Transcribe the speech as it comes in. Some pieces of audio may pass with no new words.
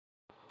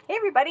Hey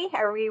everybody,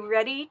 are we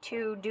ready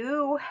to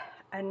do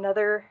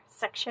another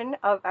section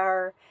of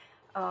our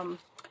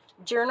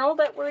journal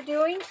that we're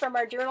doing from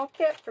our journal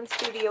kit from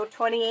Studio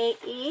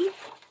 28E?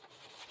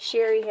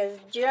 Sherry has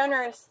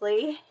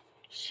generously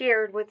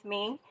shared with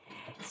me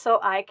so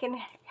I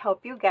can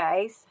help you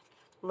guys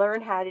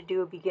learn how to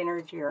do a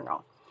beginner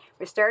journal.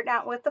 We're starting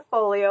out with the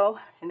folio,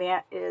 and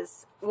that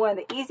is one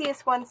of the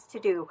easiest ones to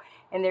do,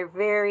 and they're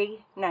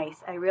very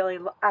nice. I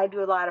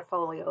do a lot of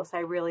folios. I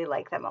really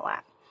like them a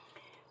lot.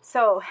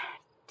 So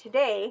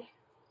today,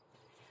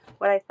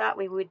 what I thought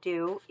we would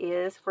do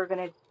is we're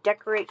going to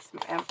decorate some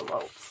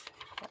envelopes,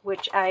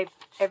 which I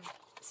have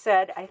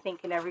said, I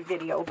think, in every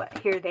video, but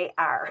here they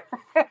are.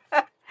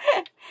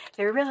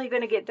 They're really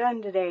going to get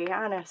done today,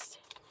 honest.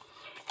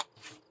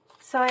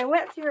 So I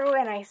went through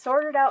and I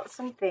sorted out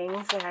some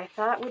things that I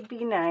thought would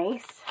be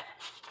nice.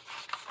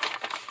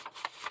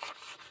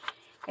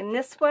 And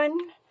this one,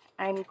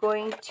 I'm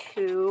going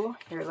to,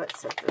 here,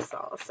 let's set this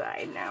all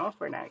aside now.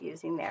 We're not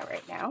using that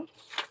right now.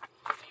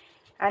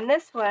 On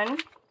this one,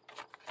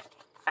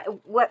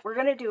 what we're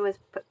going to do is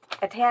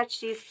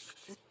attach these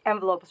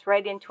envelopes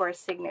right into our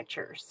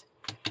signatures.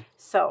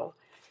 So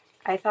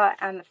I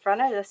thought on the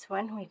front of this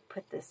one, we'd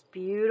put this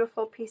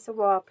beautiful piece of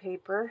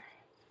wallpaper.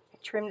 I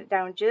trimmed it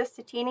down just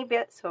a teeny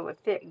bit so it would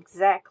fit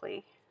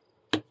exactly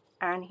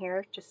on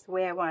here, just the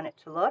way I want it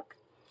to look.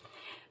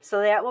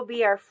 So that will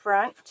be our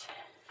front.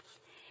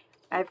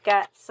 I've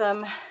got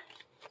some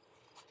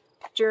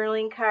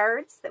journaling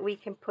cards that we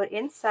can put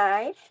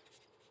inside.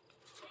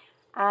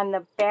 On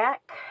the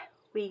back,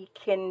 we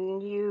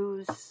can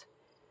use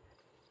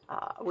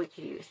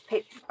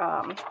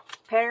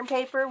pattern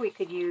paper. We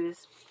could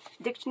use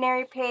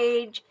dictionary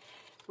page.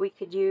 We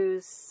could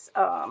use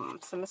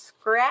some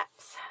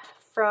scraps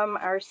from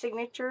our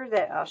signature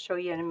that I'll show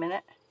you in a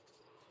minute.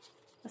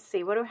 Let's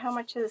see, how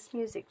much of this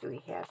music do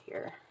we have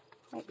here?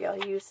 Maybe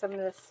I'll use some of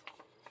this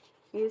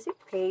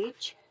music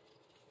page.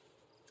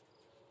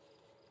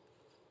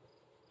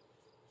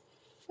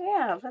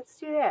 Yeah, let's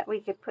do that. We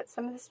could put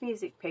some of this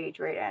music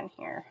page right on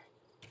here.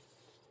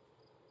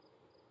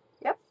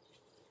 Yep,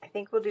 I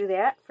think we'll do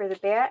that for the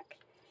back.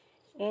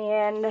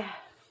 And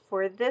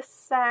for this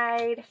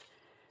side,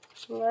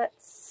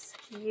 let's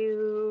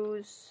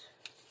use,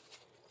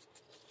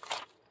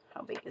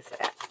 how big is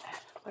that?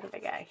 What have I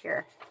got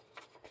here?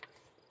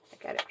 I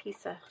got a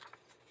piece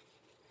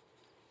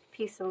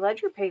of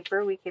ledger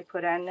paper we could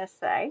put on this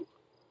side.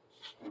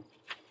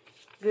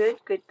 Good,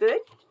 good, good.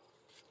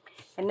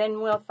 And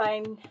then we'll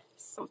find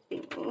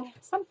something to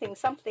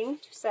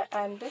set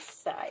on this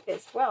side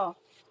as well.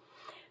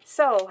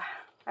 So,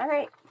 all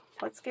right,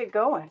 let's get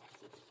going.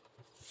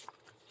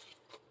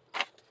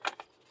 Let's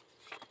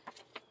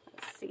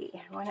see,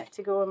 I want it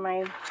to go in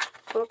my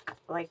book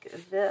like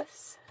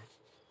this.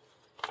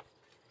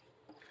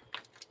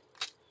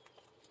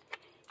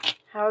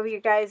 How have you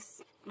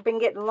guys been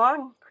getting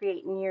along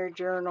creating your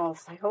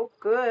journals? I hope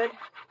good.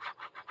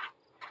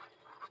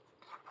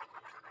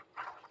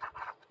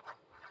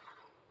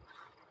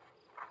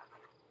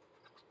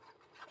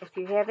 If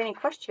you have any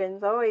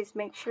questions, always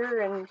make sure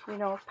and,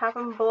 pop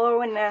them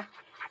below in the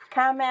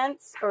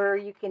comments, or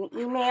you can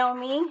email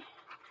me.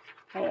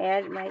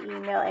 My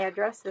email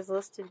address is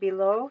listed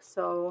below,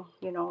 so,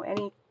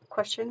 any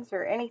questions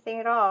or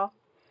anything at all,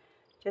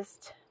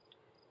 just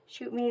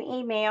shoot me an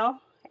email,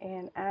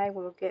 and I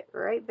will get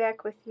right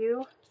back with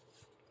you.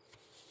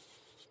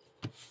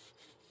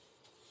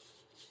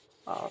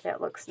 Oh,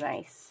 that looks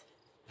nice.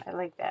 I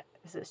like that.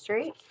 Is it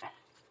straight?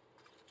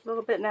 A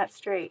little bit not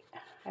straight.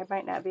 I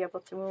might not be able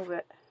to move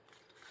it.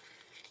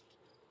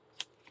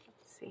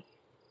 Let's see.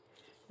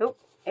 Nope,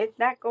 it's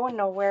not going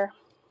nowhere.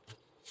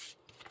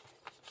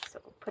 So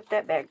put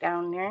that back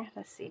down there.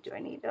 Let's see, do I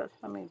need those?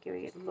 I'm going to give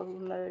you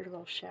another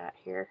little shot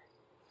here.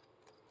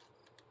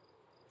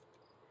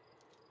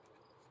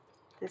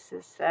 This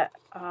is that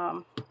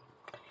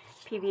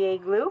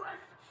PVA glue.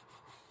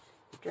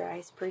 It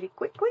dries pretty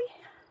quickly.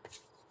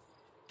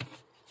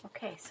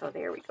 Okay, so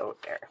there we go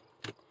there.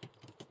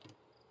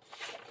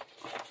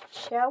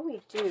 Shall we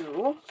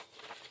do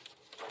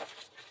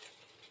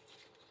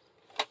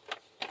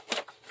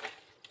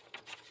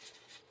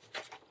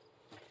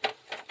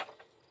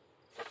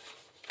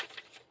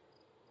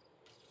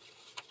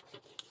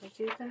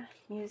the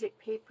music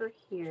paper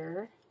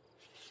here?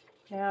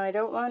 Now I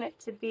don't want it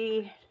to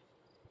be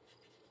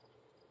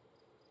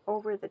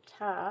over the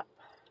top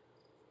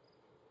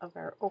of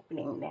our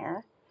opening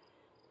there.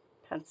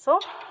 Pencil.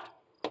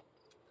 So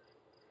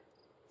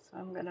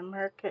I'm going to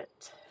mark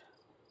it.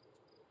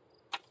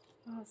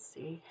 Let's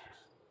see.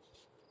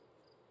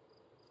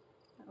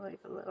 I'll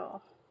leave a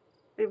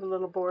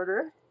little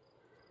border.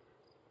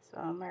 So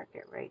I'll mark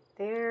it right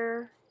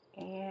there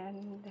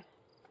and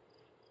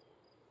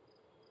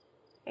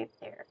right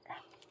there.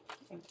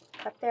 And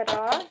cut that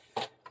off.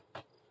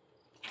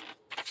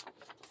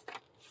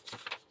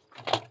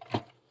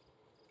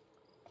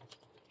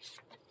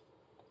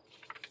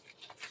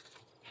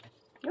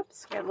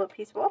 Oops, got a little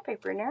piece of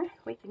wallpaper in there.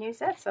 We can use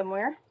that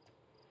somewhere.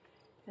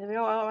 We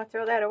don't want to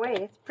throw that away.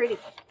 It's pretty.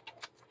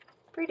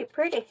 Pretty,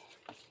 pretty.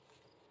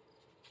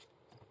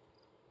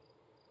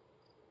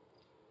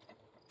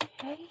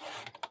 Okay.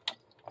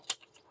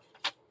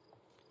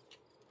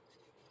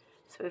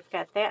 So we've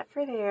got that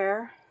for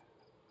there.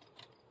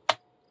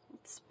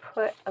 Let's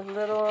put a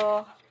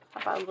little,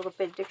 how about a little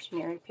bit of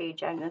dictionary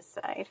page on this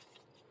side?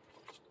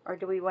 Or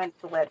do we want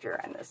the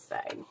ledger on this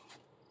side?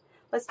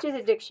 Let's do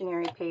the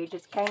dictionary page.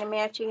 It's kind of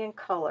matching in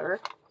color.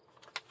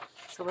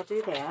 So we'll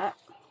do that.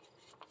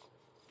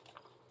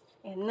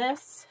 And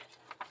this,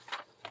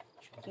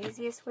 the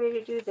easiest way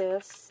to do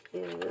this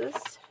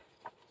is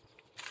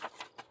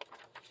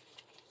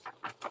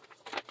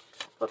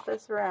flip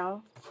this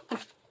around.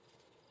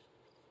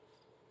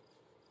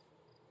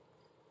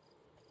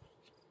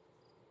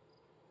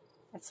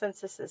 And since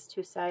this is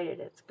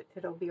two-sided,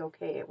 it'll be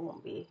okay. It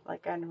won't be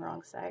like on the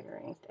wrong side or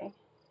anything.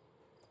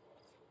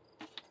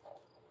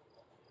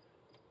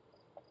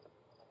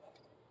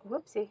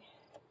 Whoopsie.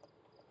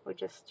 We'll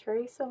just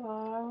trace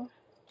along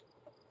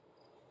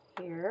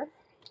here,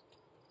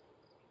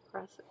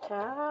 across the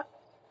top,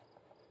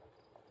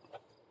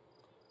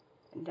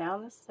 and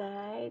down the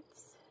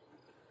sides.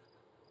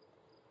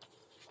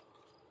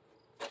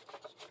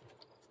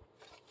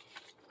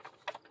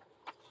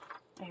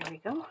 There we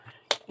go.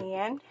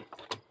 And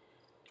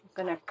I'm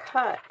going to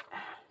cut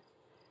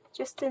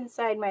just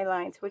inside my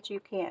lines, which you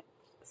can't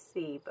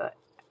see but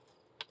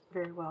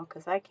very well,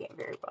 because I can't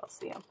very well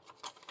see them.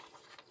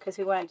 Because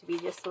we want it to be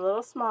just a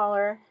little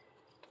smaller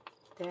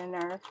than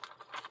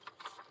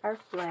our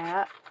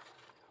flat.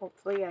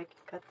 Hopefully I can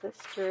cut this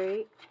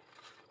straight.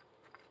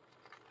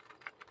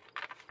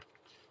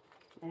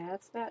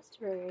 That's not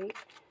straight.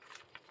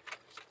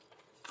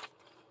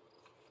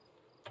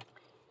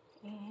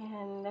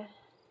 And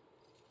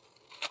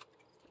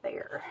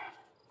there.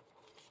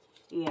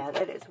 Yeah,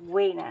 that is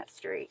way not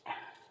straight.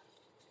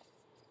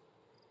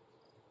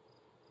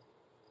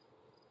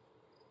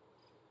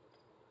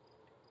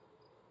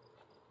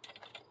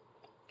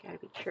 Gotta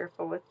be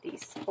careful with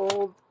these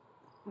old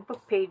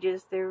book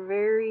pages. They're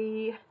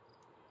very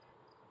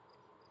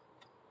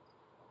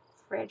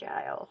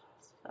fragile,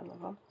 some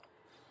of them.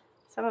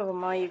 Some of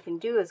them, all you can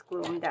do is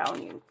glue them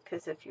down,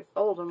 because if you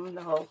fold them,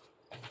 they'll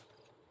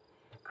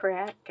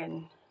crack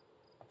and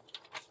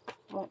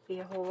won't be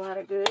a whole lot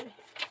of good.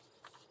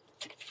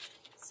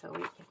 So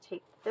we can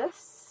take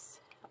this.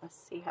 Let's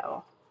see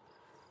how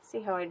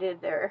I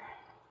did there.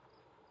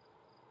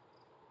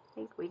 I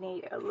think we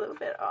need a little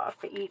bit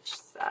off each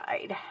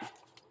side.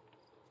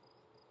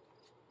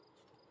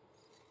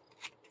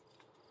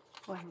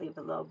 I want to leave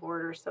a little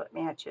border so it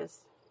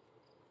matches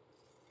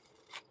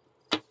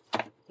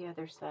the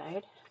other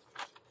side.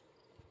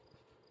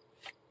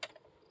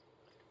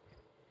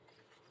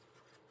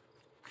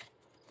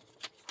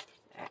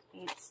 That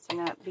needs to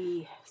not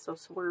be so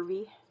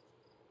swervy.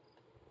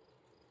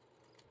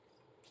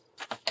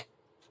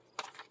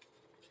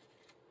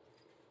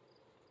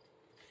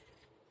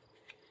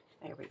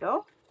 There we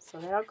go. So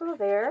that'll go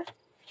there.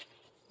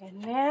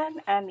 And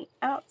then on the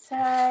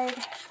outside,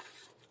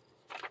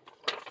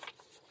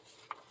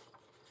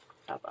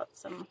 how about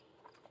some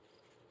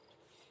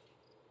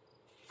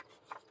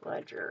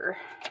ledger?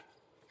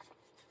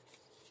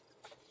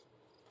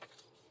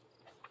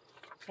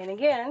 And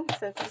again,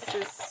 since this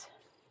is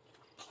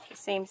the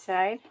same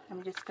side,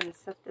 I'm just going to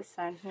set this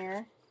on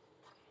here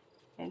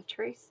and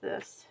trace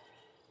this.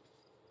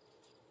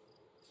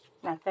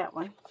 Not that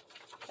one.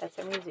 That's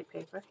a music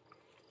paper.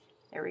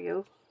 There we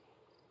go.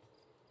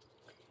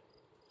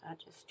 I'll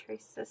just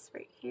trace this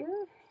right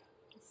here.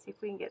 Let's see if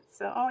we can get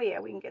some. Oh yeah,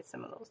 we can get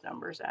some of those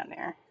numbers on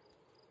there.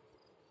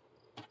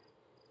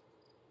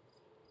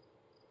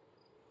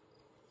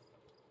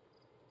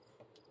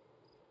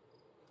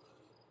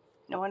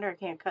 No wonder I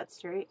can't cut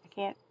straight. I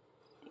can't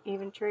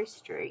even trace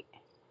straight.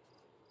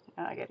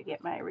 Now I got to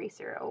get my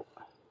eraser out.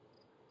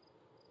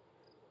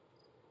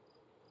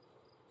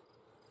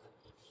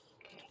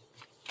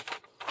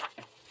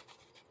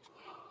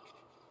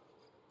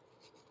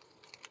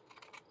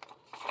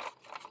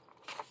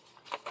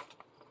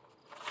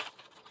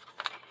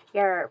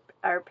 Yeah,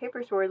 our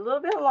papers were a little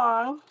bit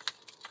long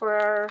for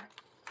our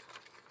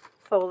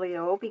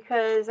folio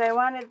because I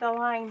wanted the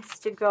lines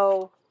to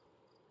go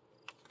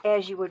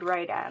as you would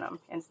write on them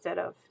instead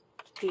of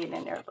being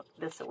in there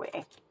this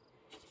way.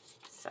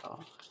 So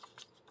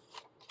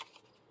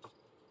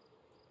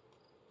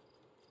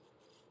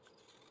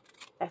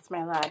that's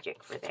my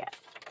logic for that.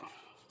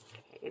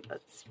 Okay,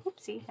 let's,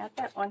 oopsie, not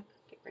that one.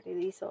 Get rid of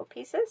these little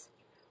pieces.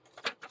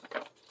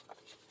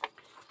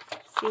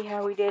 See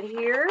how we did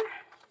here.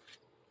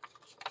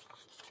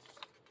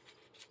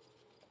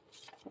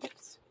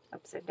 Oops,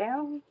 upside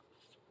down.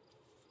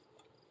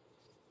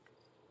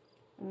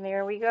 And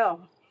there we go.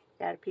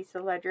 Got a piece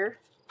of ledger.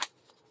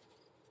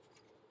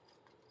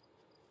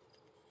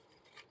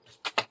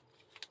 That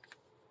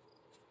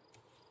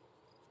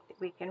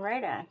we can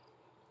write on.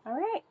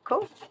 Alright,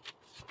 cool.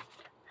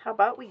 How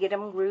about we get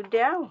them glued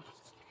down?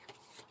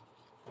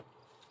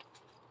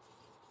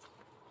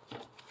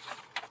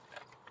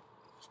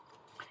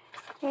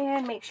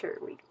 And make sure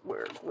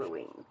we're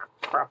gluing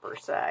proper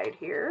side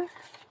here.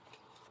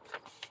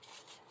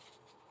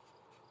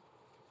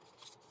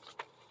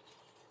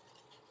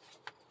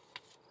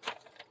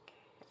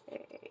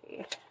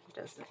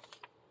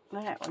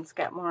 that one's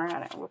got more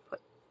on it. We'll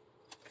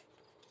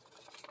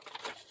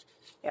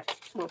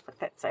put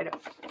that side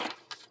up.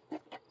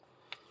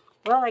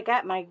 Well, I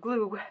got my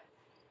glue.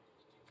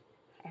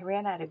 I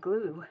ran out of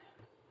glue.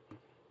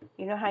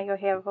 You know how you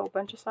have a whole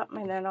bunch of something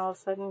and then all of a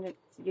sudden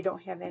you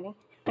don't have any?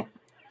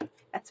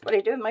 That's what I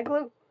do with my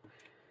glue.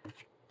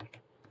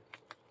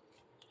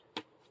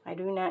 I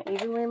do not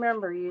even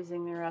remember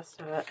using the rest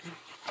of it.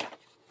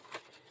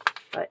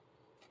 But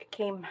it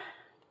came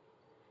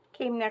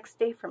next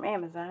day from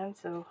Amazon,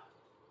 so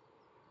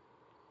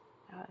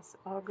that's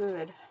all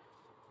good.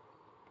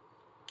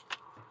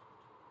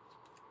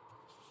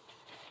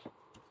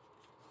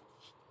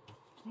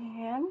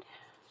 And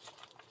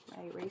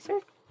my eraser.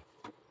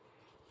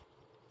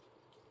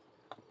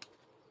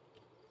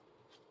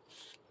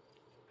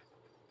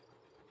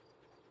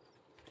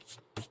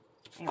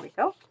 There we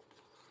go.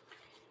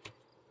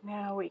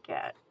 Now we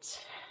got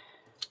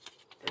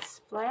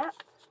this flap,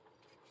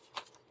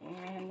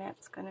 and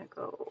that's gonna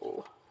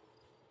go,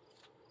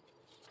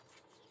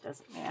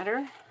 doesn't matter,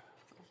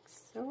 like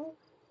so.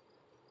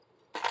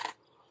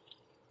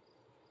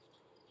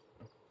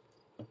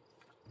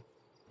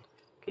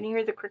 Can you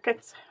hear the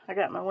crickets? I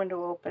got my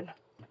window open.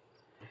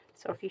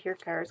 So if you hear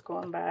cars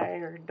going by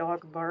or a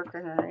dog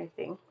barking or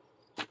anything,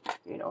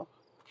 you know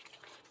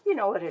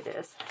what it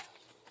is.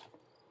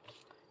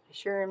 I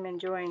sure am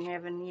enjoying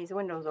having these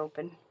windows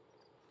open.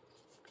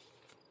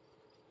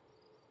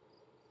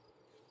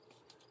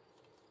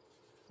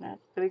 Not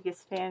the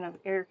biggest fan of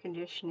air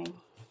conditioning,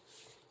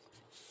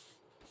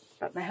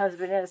 but my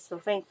husband is, so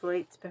thankfully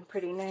it's been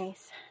pretty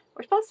nice.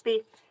 We're supposed to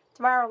be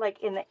tomorrow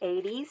like in the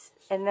 80s,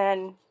 and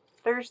then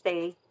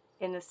Thursday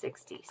in the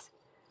 60s.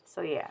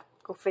 So yeah,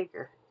 go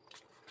figure.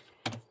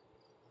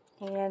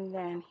 And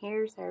then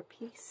here's our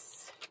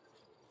piece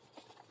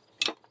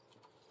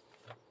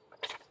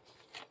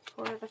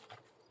for the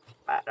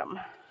bottom.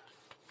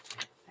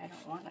 I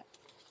don't want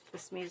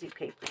this music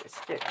paper to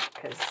stick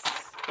because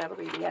that'll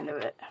be the end of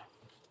it.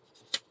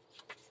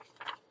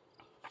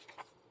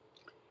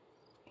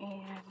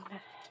 And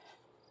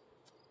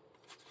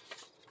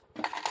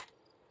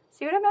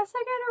see what a mess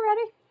I got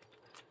already?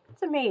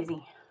 It's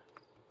amazing.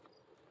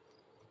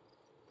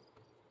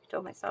 I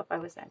told myself I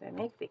was not going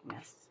to make a big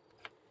mess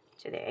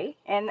today.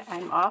 And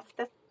I'm off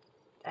the,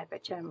 I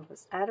bet you I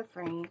was out of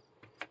frame.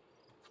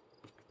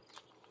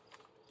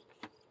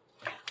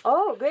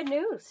 Oh, good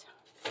news.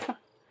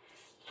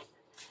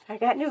 I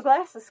got new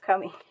glasses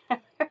coming.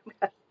 I'm going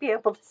to be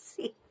able to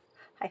see,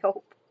 I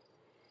hope.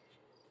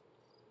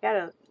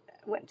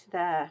 Went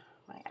to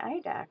my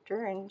eye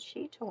doctor, and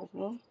she told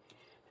me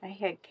I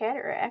had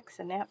cataracts,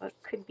 and that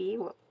could be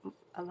what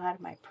a lot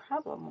of my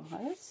problem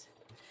was.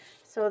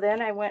 So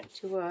then I went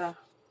to a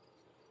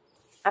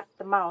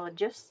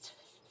ophthalmologist,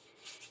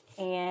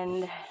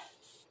 and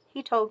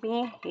he told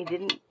me he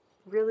didn't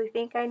really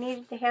think I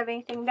needed to have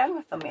anything done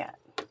with them yet.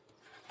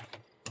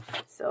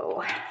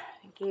 So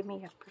he gave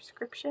me a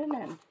prescription,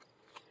 and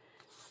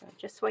so I'm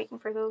just waiting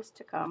for those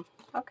to come.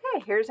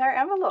 Okay, here's our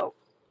envelope,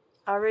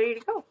 all ready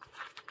to go.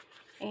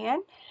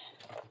 And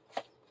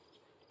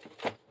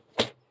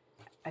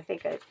I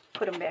think I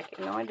put them back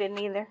in. No, I didn't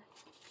either.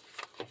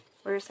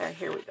 Where's our,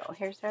 here we go.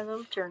 Here's our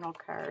little journal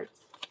cards.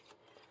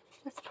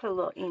 Let's put a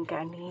little ink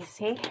on these,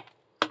 see?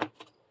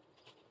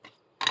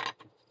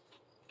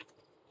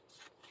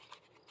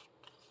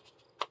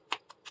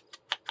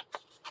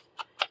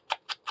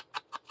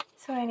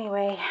 So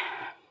anyway,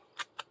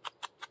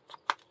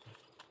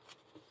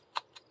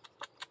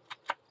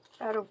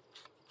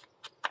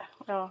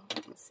 well,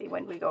 let's see,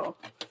 when we go.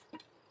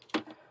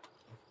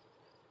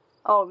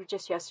 Oh,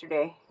 just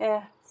yesterday.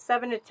 Yeah,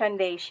 7 to 10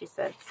 days, she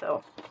said.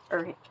 So,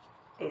 or,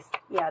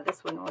 yeah,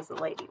 this one was the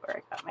lady where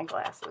I got my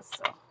glasses,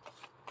 so.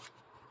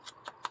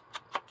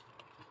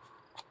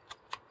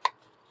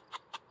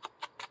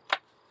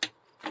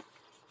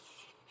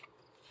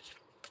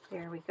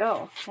 There we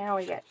go. Now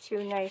we got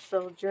 2 nice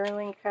little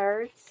journaling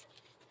cards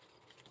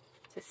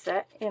to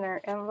set in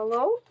our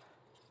envelope.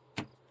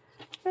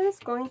 That is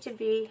going to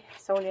be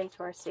sewn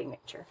into our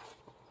signature.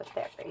 Put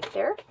that right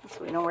there,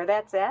 so we know where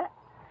that's at.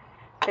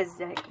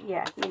 Because,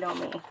 yeah, you know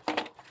me.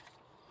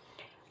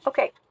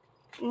 Okay,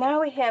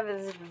 now we have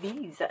this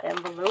Visa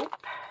envelope.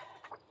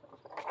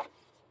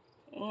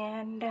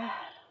 And,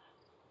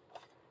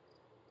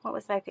 what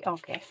was I thinking?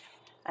 Okay,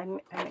 I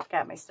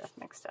got my stuff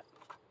mixed up.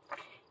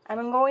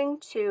 I'm going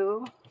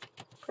to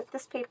put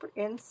this paper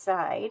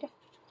inside.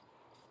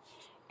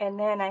 And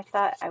then I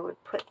thought I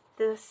would put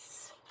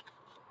this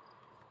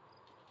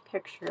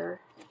picture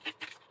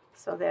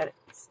so that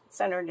it's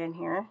centered in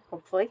here,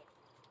 hopefully.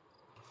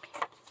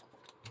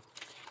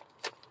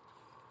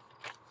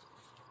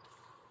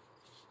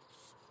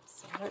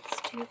 So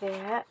let's do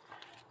that.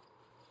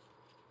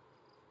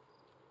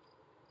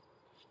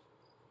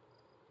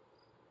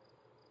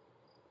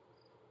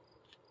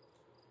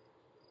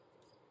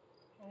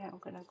 And I'm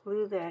going to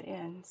glue that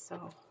in,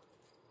 so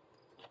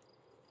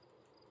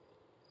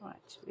I want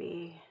it to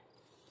be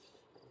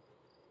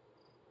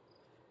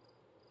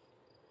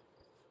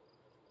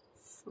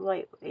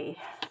slightly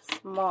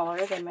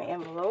smaller than my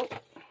envelope.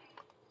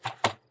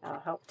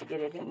 That'll help to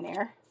get it in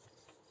there.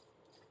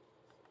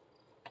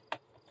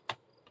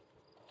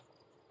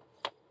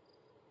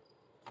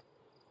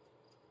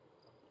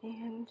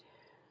 And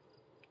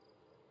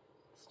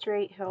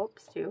straight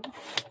helps too.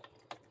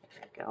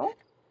 There we go.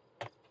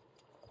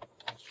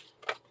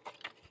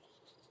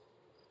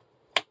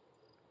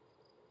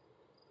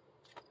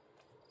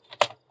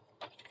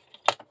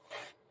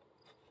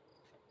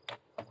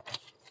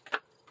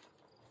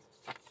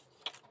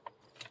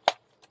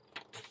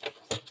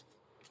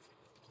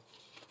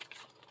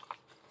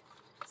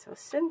 So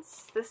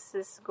since this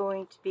is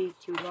going to be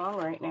too long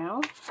right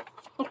now,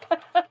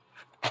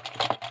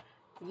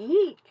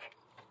 yeek!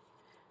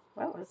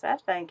 What was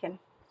that thinking?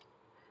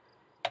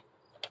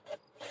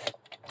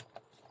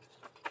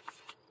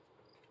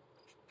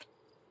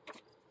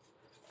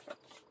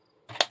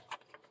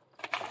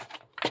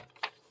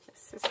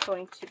 This is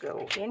going to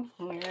go in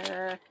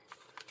here.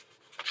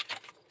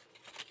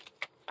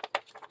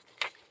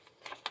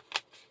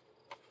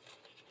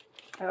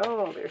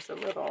 Oh, there's a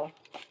little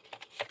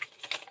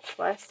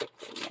plastic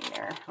thing in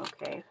there.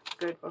 Okay,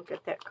 good. We'll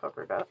get that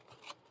covered up.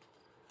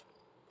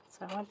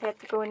 So I want that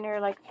to go in there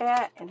like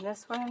that, and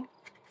this one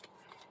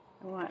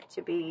I want it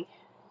to be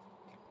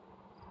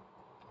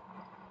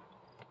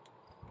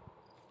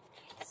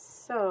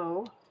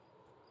so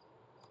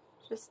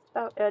just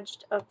about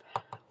edged up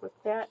with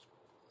that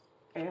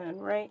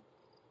and right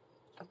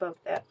above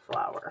that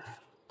flower.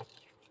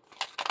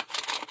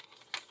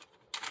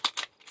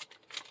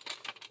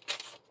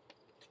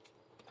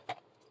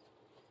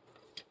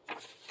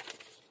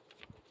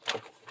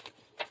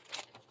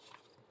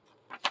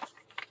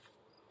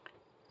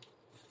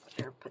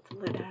 Better put the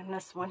lid on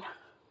this one.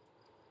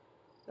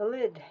 The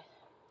lid.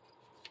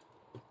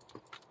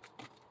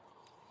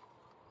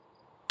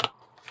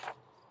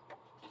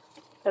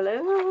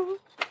 Hello?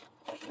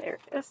 There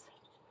it is.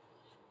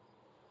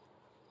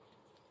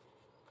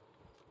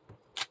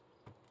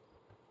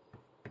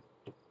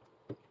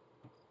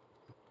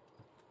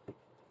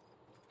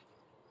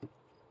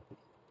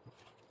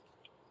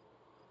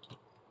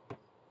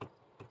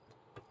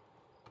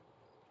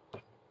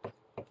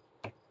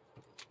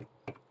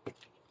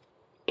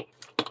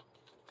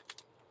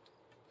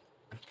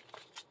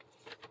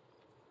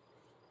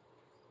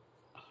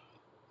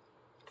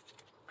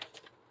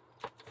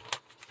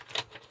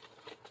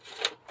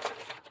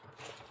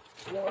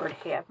 Lord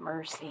have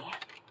mercy.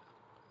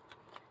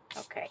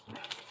 Okay.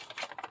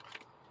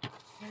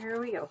 Here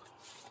we go.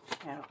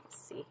 Now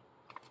let's see.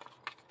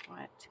 I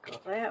want it to go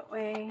that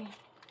way.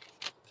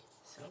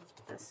 So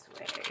this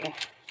way.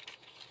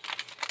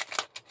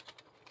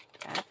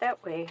 Not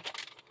that way.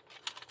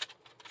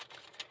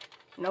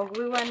 No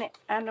glue on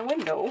the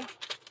window.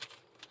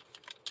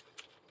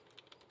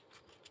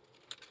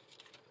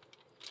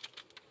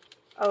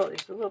 Oh,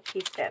 there's a little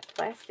piece of that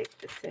plastic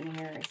that's in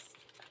here is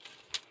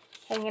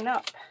hanging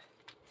up.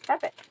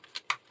 Stop it.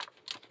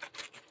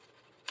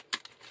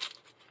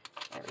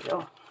 There we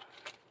go.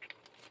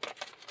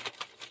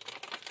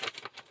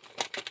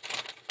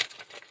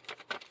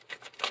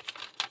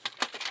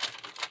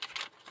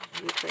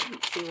 You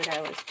couldn't see what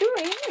I was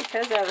doing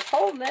because I was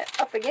holding it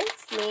up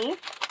against me.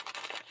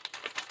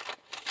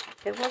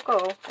 It will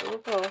go. It will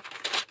go.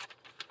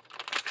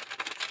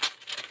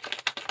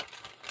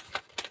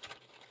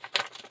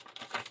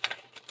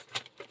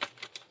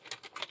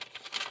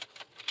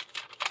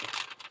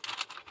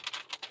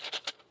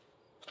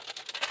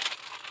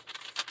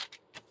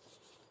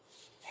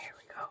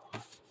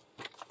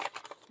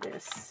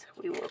 This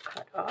we will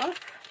cut off.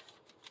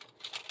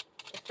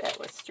 If that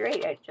was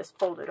straight, I'd just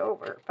fold it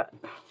over, but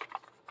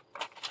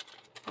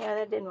yeah,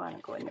 that didn't want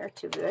to go in there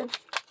too good.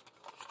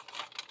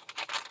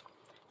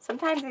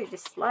 Sometimes they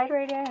just slide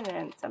right in,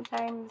 and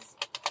sometimes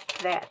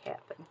that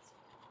happens.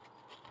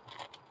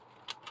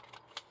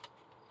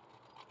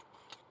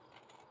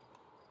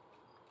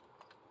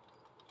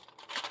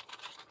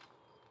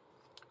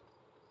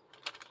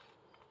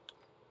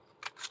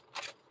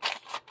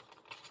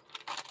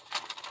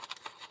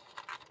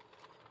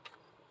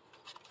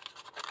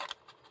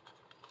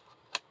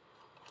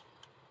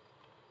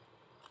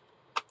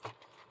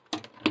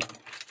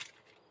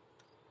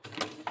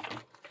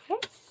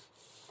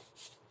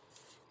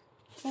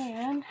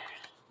 And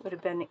would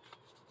have been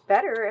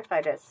better if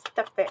I'd have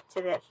stuck that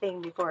to that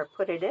thing before I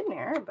put it in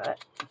there,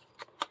 but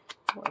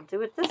we'll do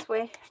it this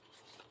way.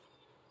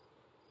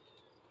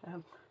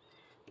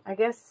 I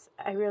guess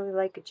I really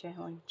like a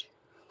challenge.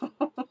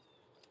 Okay,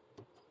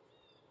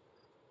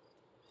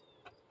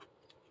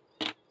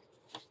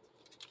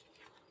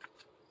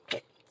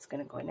 it's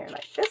going to go in there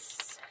like this.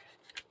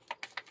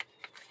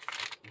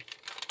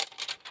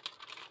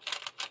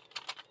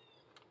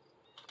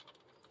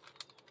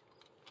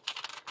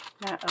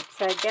 Not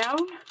upside down.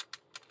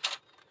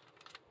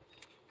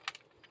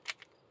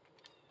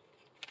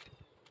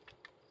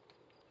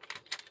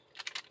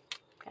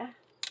 Ah,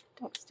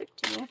 don't stick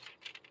to me.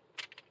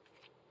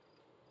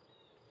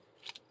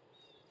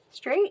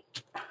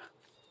 Straight.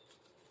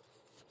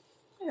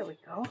 There we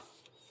go.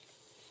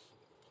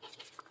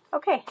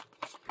 Okay.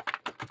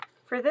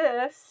 For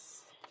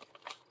this,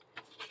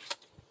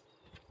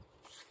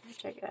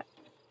 much I got.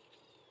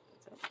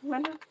 So, I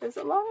wonder, is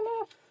it long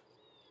enough?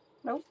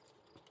 Nope.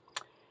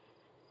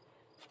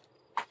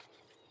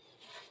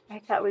 I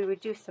thought we would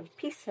do some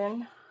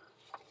piecing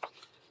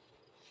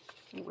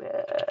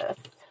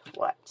with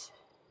what?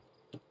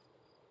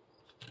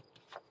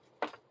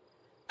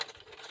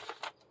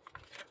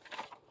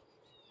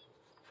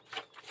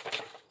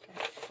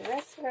 Got the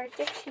rest of our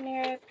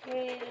dictionary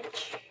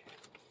page.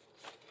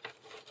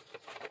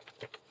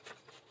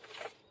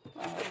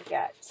 We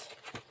got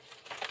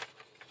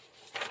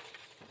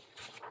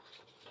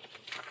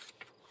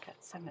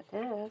some of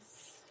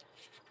this.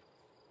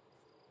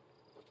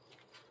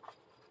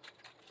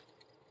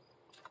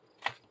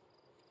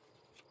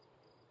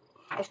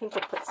 I think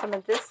we'll put some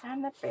of this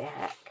on the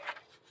back.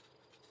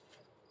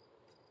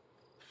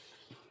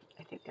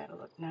 I think that'll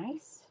look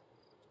nice.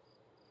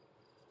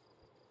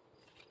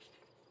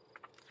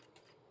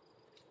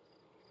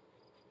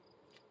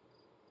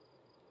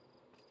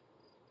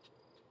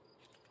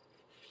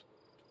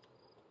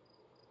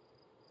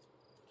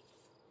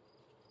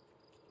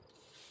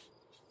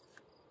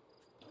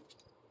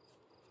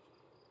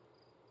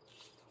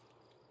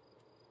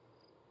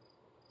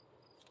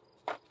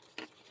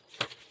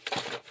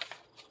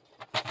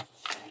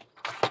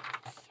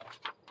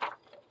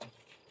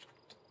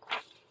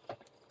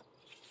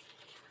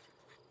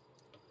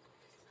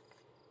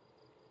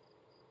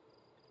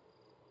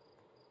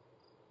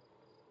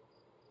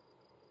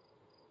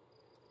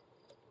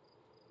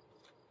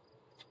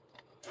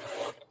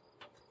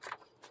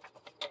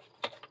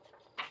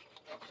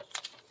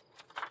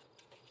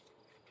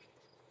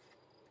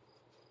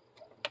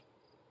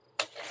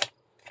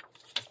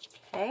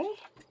 Okay,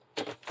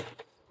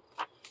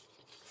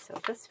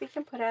 so this we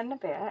can put on the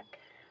back.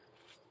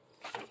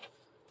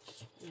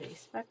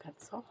 Erase my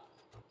pencil.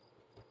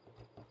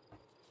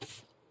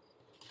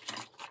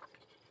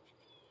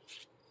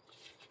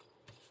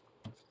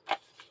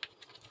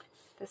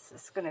 This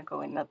is going to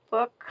go in the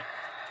book.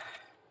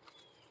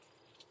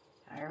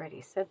 I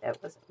already said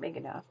that wasn't big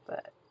enough,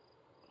 but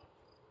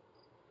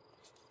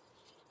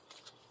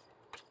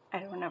I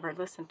don't ever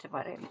listen to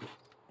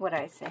what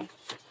I say.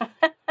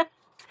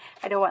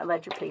 I don't want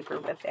ledger paper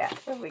with that.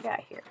 What do we got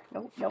here?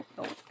 Nope, nope,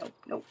 nope, nope,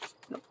 nope,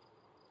 nope.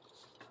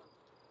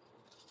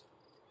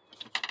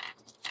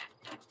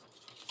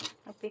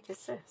 How big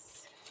is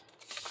this?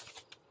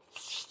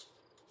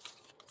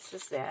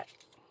 This is that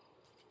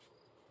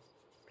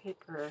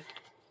paper,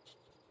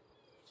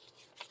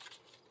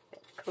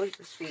 that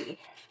calligraphy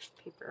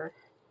paper.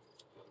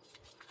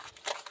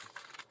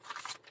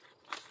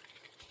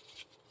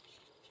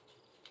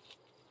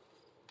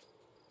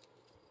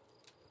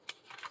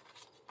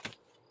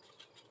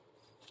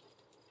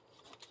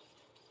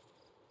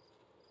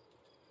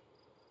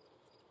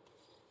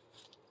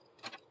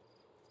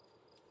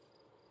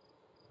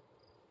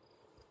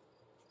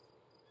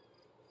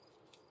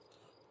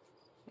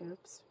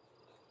 Oops.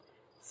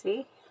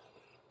 See?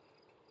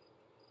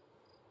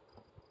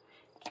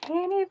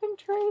 Can't even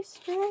trace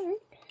straight.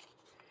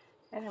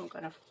 And I'm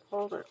going to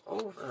fold it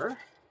over.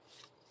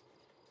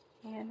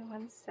 And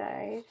one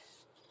side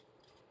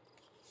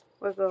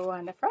will go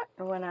on the front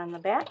and one on the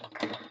back.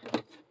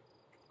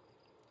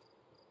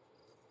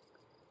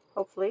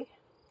 Hopefully.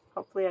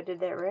 Hopefully I did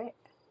that right.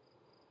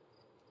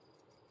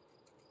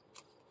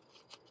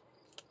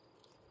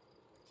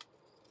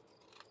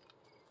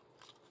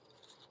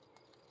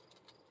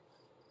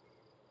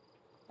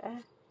 Okay.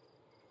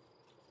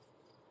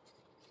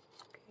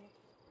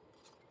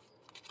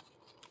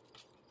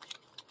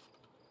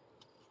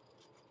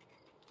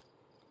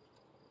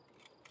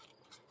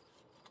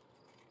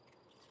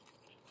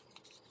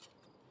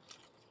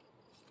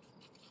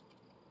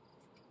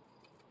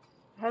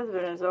 My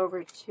husband is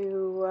over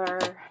to our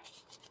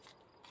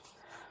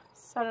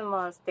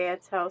son-in-law's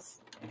dad's house,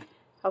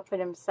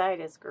 helping him side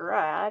his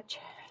garage.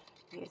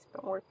 He's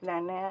been working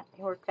on that.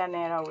 He worked on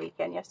that all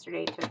weekend.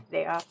 Yesterday he took the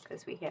day off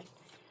because we had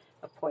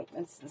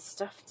appointments and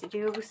stuff to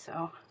do,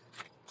 so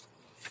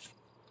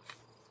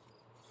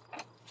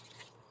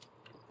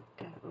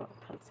got a little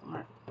pencil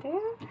mark there.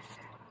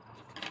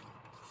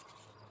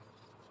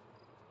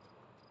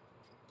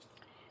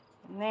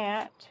 And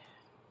that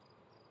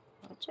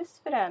will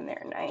just fit on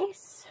there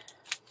nice.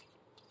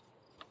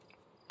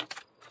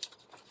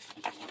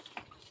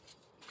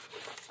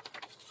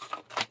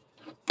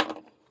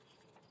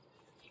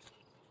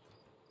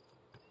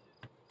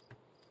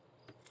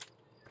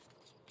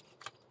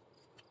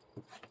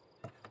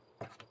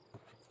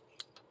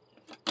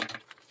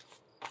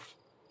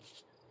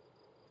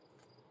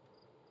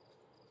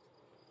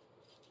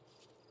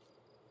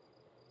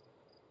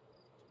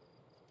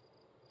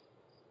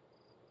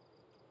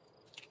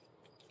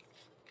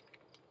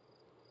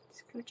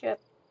 Scooch up,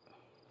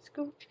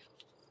 scooch.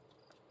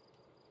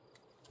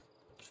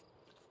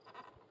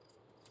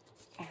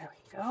 There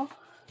we go.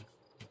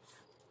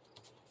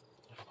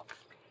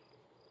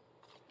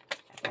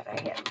 I bet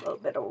I had a little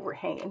bit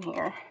overhanging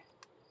here.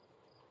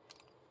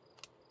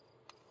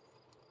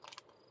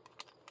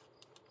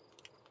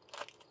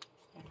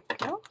 There we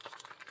go.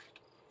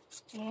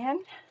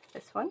 And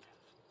this one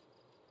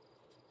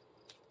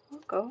will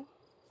go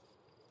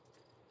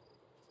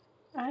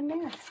on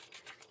there.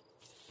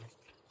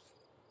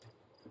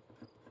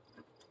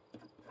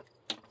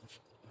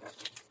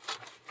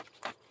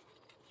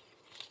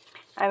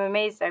 I'm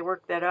amazed I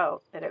worked that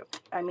out, that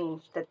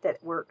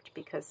that worked,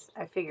 because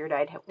I figured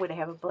I would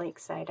have a blank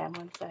side on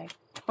one side.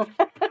 And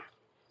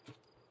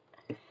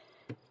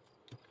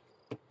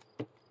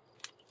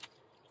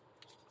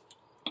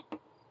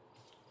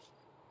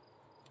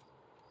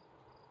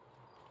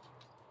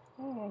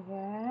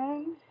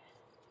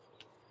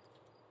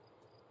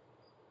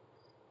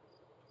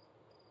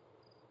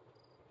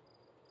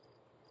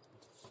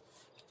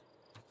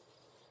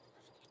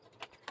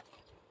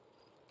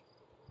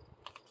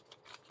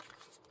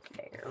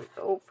there we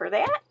go for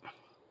that.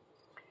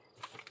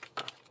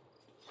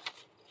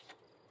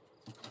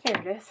 Here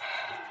it is.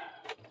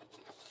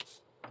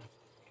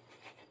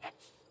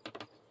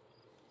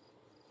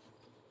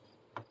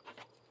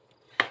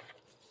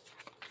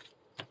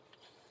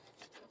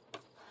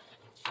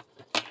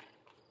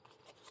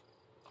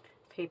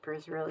 Paper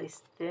is really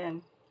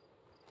thin,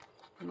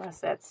 unless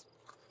that's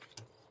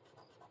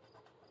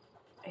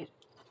it.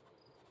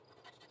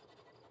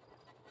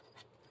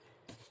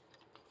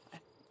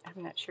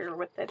 I'm not sure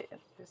what that is.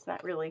 It's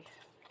not really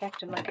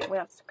acting like it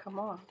wants to come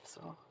off,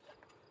 so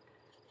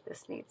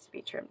this needs to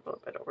be trimmed a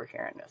little bit over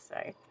here on this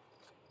side.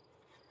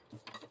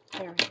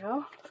 There we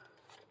go.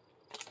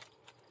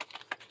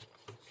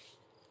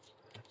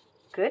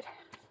 Good.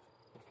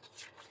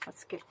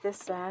 Let's get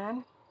this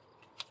on.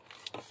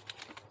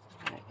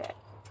 Like that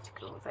to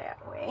go that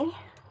way.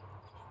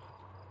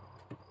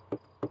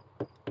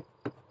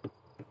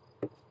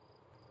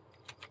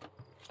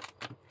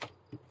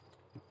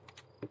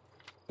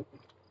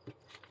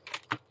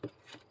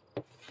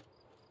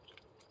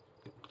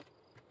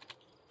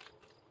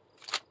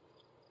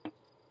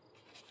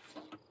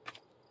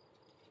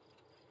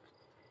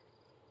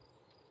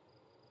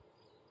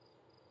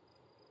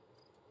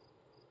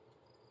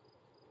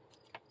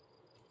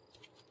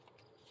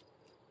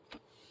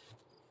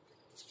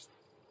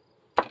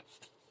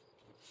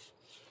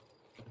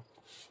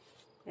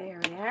 There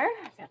we are.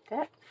 Got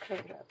that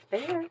covered up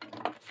there.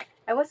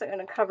 I wasn't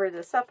going to cover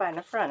this up on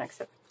the front,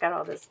 except it's got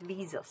all this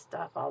Visa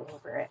stuff all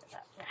over it.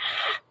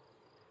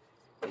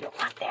 We don't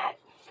want that.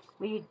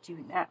 We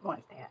do not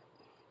want that.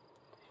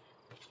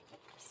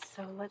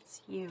 So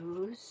let's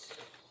use...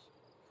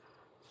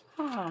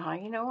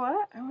 you know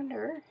what? I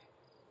wonder...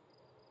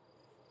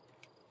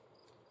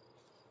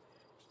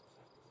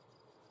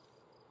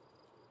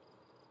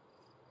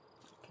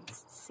 You can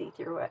see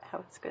through it, how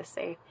it's going to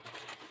say...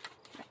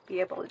 be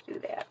able to do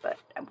that, but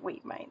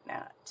we might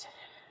not.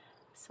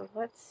 So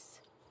let's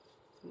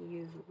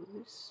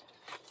use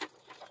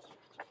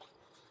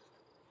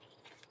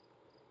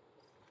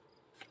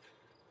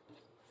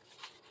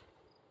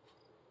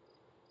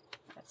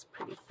that's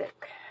pretty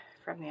thick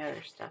from the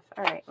other stuff.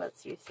 All right,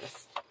 let's use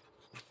this.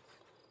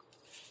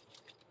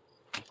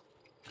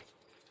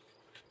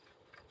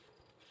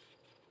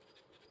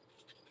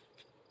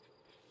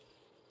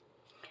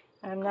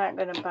 I'm not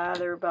going to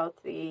bother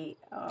about the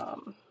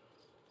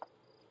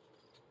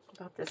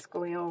this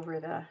going over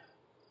the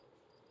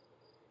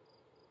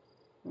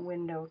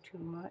window too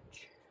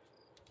much.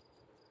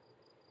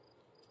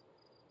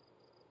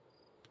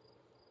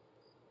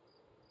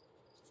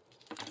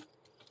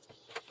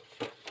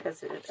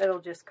 Because it'll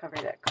just cover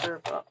that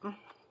curve up.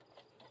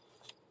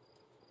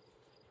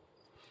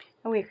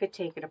 And we could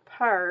take it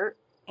apart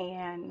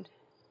and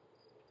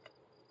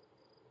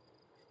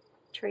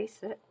trace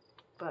it,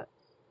 but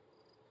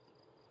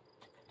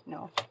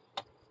no,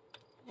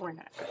 we're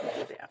not going to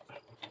do that.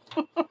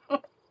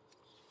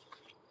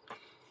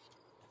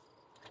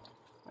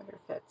 Wonder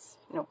if that's,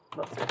 no,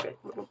 those are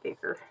a little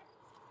bigger.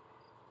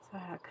 So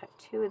I'll cut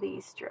 2 of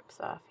these strips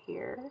off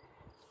here.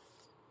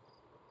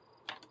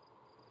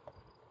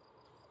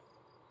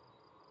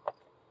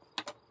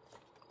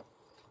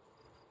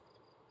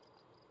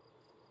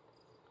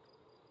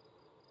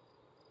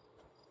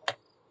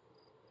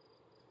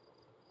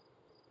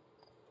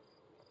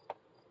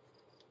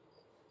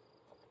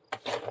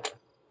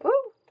 Woo!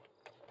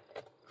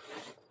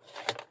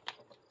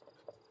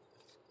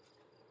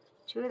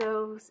 2 of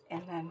those,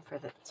 and then for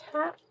the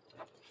top,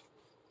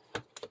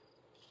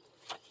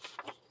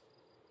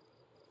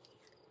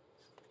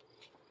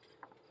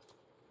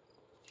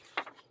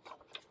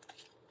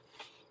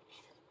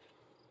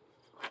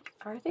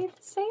 are they the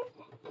same?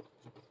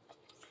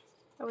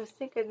 I was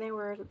thinking they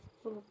were a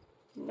little,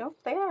 nope,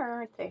 they are,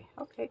 aren't they?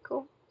 Okay,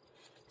 cool.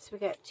 So we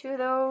got 2 of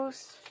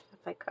those.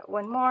 If I cut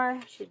 1 more,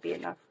 should be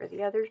enough for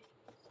the other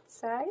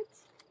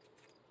sides.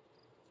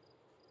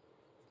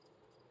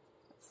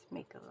 Let's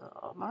make a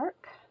little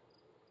mark.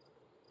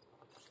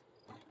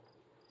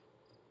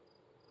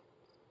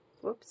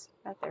 Whoops,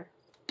 not there.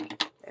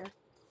 There.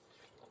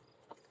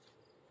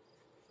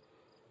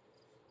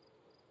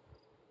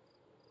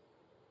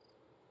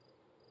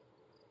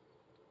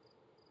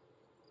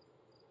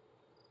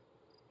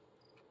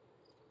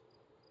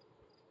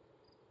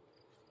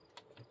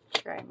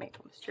 Try and make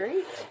them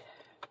straight.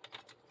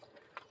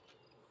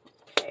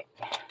 Okay.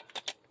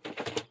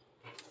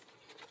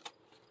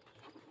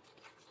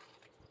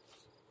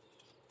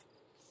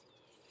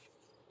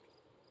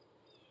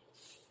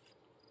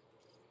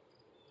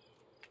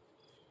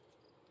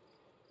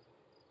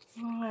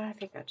 I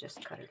think I'll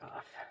just cut it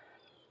off.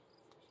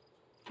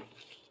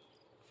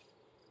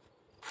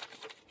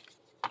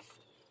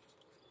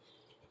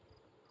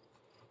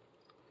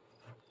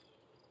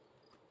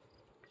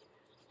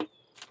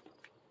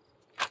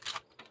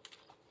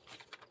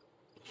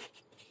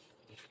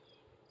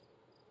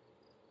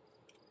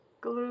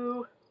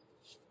 Glue.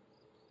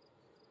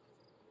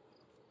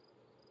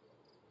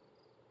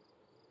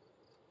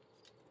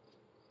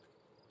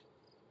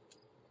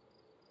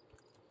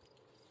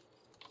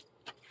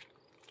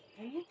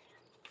 Okay.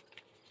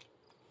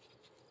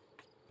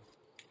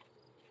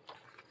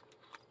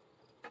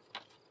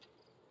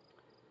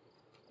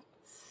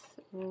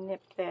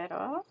 Snip that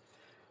off.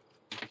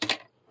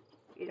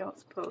 You don't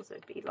suppose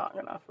it'd be long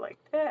enough like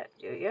that,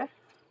 do you?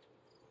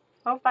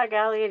 Oh, by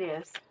golly, it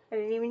is. I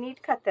didn't even need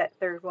to cut that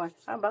third one.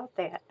 How about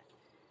that?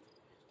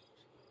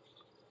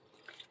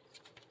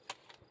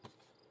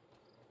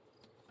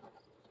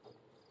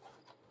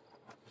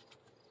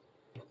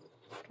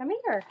 Come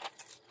here.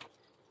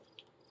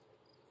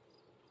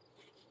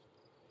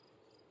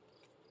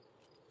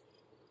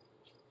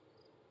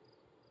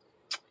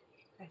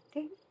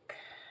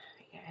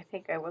 I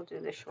think I will do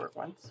the short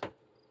ones.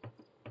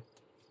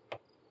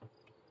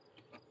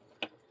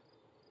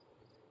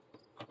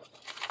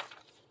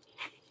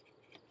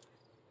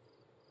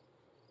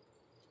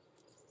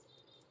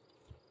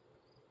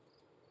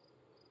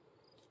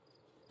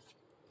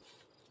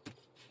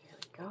 Here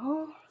we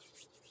go.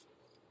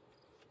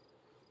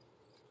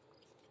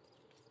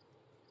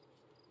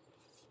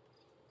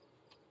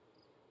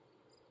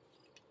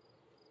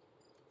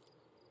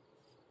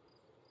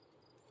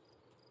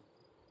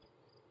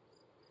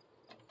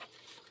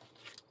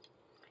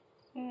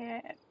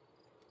 And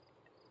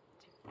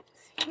do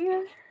this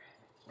here.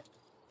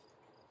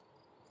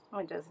 Oh,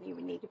 it doesn't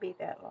even need to be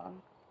that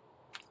long.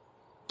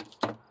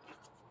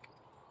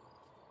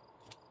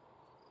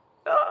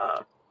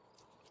 I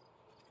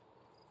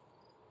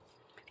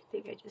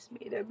think I just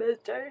made a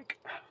mistake.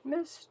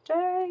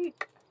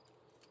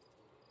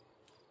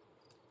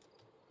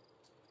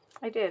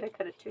 I did. I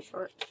cut it too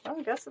short. Well,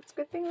 I guess it's a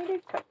good thing I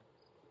did cut.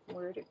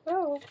 Where'd it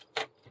go?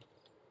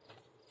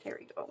 There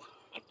we go.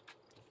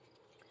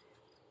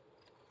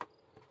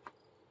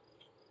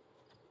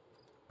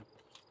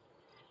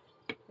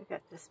 We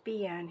got this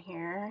bee on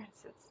here.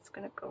 Since it's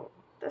going to go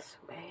this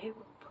way,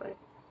 we'll put it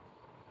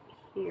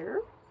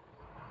here.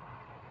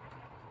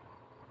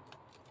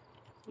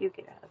 You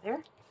get out of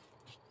there.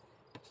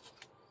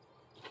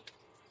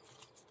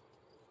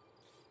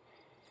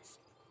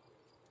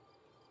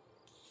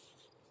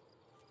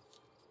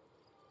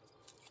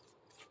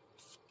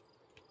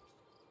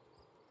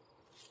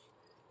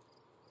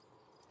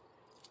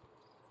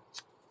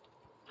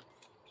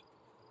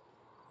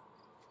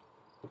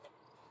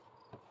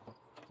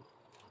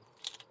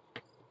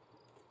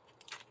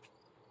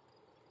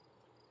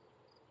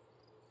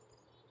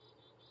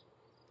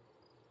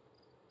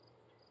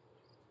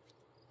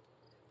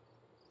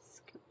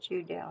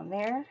 You down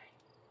there,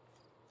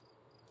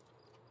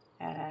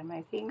 add on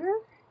my finger,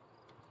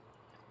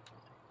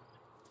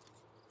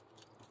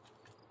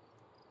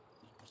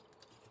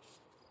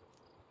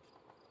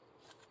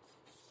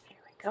 there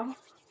we go.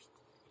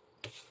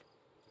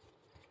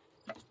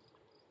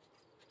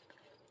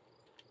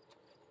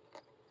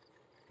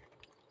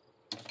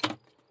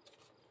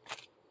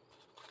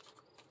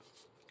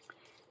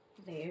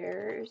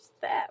 There's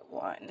that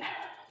one.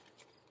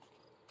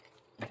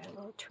 Got a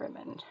little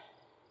trimming.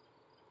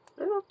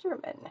 Little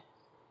German.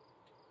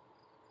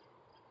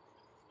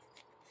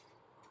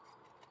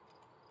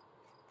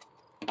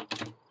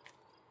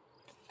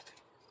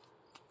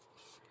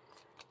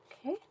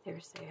 Okay,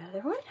 there's the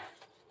other one.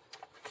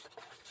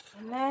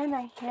 And then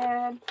I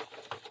had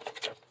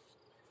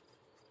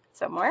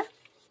somewhere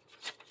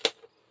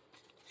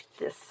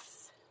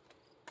this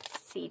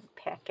seed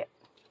packet.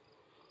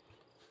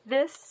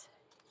 This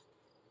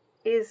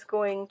is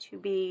going to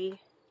be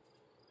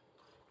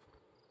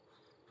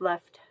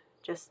left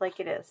just like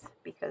it is,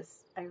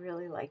 because I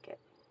really like it.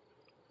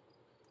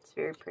 It's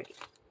very pretty.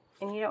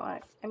 And you don't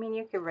want, I mean,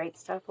 you could write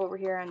stuff over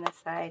here on this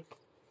side.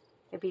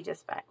 It'd be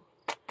just fine.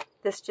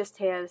 This just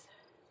has,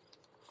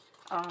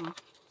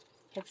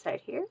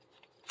 inside here,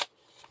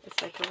 it's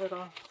like a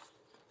little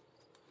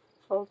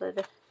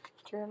folded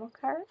journal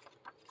card.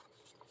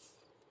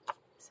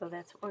 So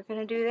that's what we're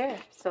going to do there.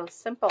 So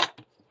simple.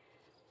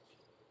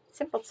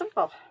 Simple,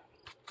 simple.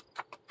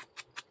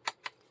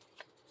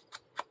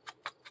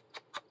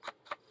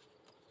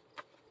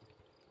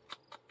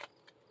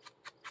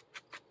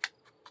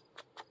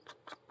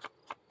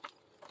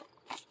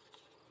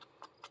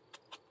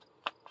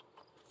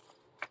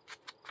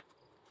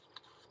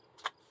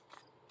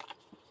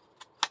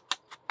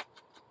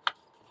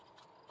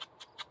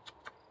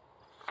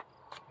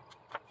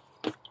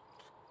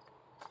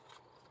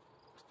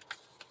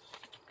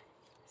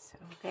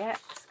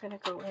 That's going to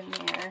go in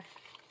there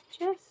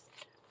just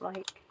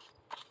like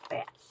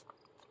that.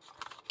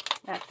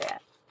 Not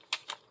that.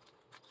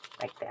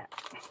 Like that.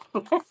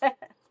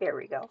 There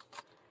we go.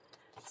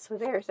 So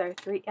there's our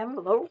 3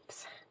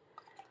 envelopes.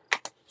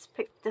 Let's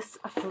pick this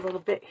up a little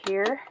bit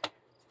here.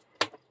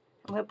 I'm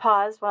going to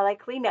pause while I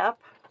clean up.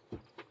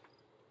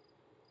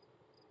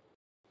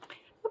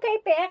 Okay,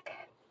 back.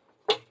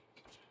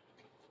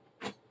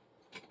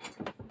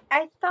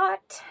 I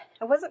thought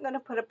I wasn't going to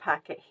put a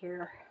pocket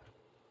here,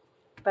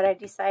 but I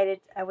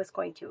decided I was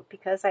going to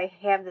because I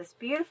have this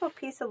beautiful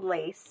piece of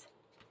lace.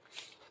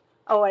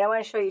 Oh, and I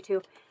want to show you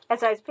too.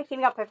 As I was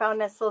picking up, I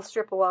found this little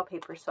strip of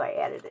wallpaper, so I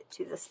added it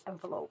to this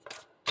envelope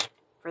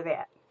for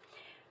that.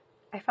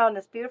 I found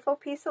this beautiful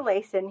piece of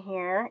lace in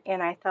here,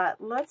 and I thought,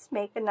 let's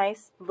make a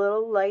nice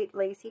little light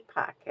lacy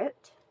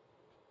pocket.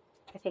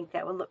 I think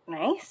that would look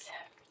nice.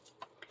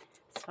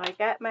 So I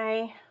got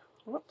my,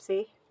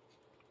 whoopsie,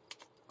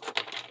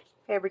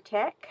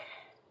 Fabri-Tac,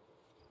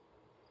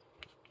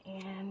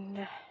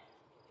 and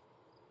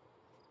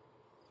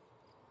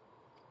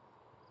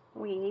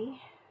we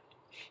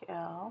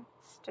shall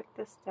stick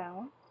this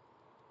down.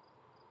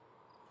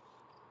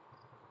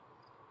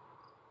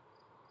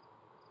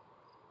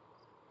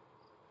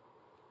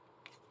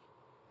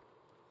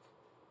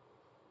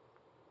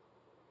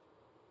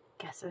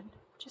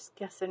 Just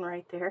guessing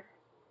right there.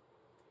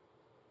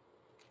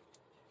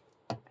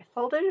 I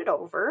folded it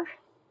over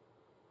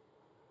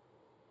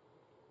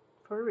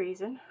for a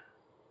reason.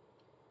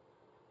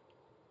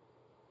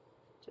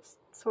 Just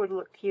sort of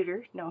look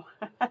cuter. No.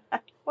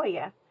 Well,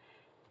 yeah.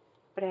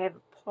 But I have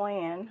a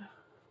plan.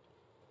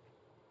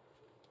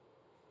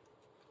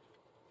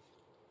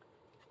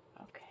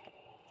 Okay.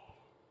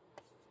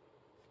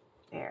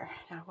 There.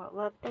 Now we'll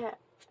let that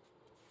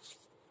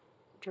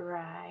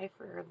dry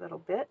for a little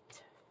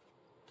bit.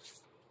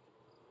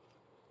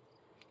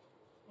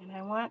 And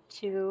I want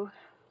to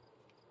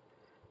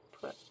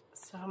put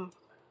some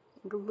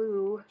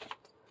glue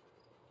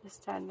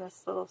just on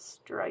this little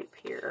stripe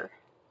here.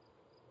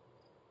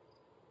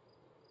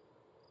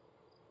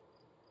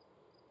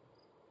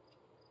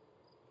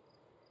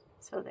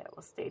 So that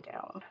will stay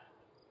down.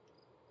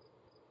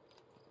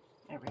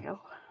 There we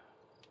go.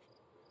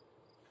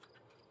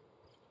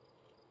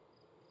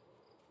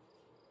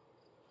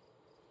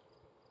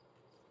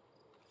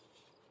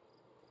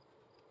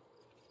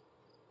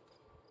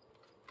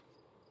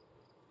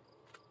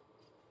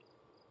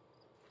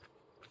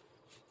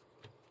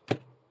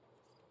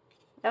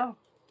 No,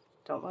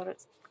 don't let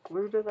it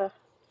glue to the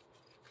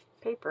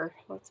paper.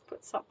 Let's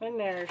put something in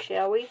there,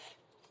 shall we?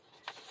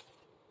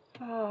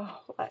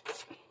 Oh,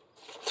 what?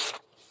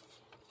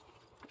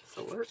 This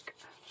will work.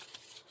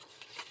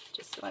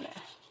 Just want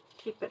to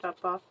keep it up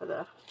off of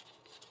the...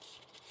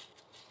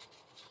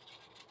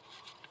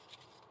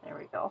 There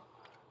we go.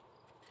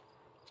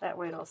 That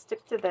way it'll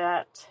stick to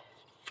that,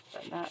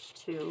 but not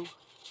to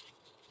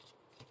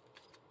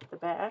the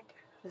back.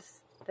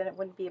 Then it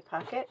wouldn't be a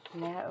pocket,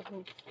 and that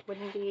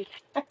wouldn't be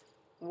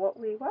what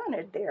we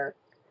wanted there.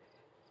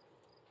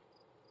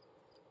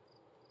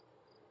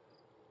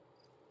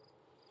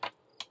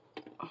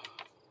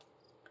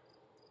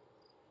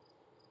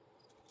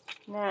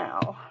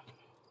 Now,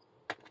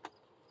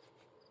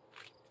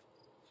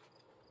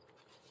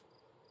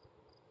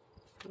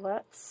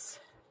 let's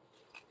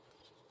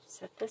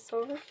set this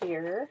over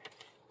here,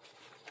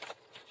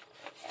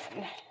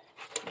 and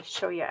let me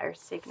show you our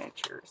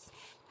signatures.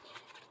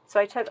 So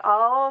I took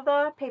all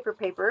the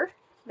paper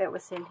that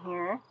was in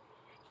here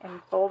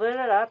and folded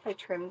it up. I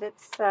trimmed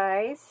its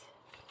size,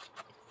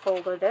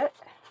 folded it,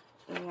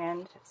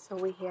 and so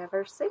we have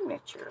our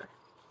signature.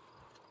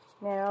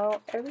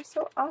 Now, every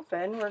so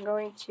often, we're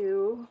going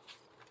to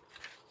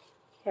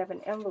have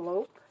an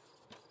envelope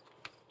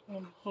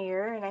in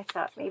here, and I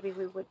thought maybe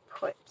we would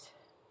put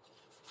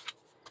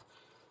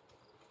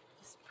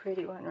this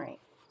pretty one right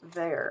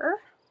there.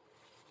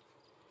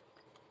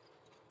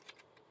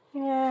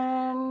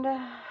 And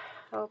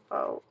how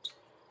about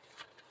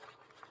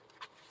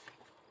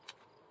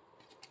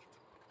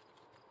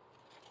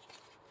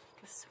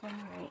this one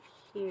right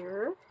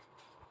here?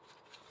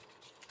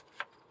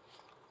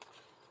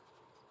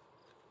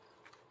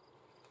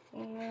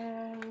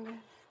 And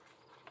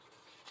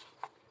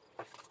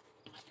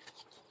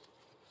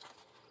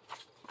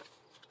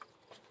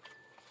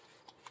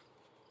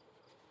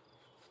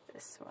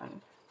this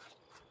one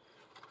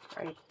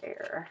right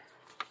there,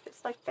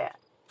 just like that.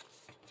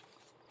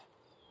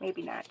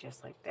 Maybe not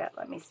just like that.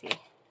 Let me see.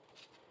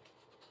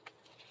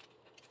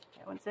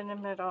 That one's in the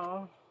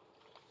middle.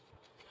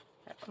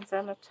 That one's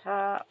on the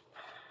top.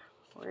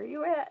 Where are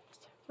you at?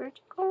 Where'd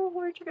you go?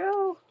 Where'd you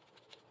go?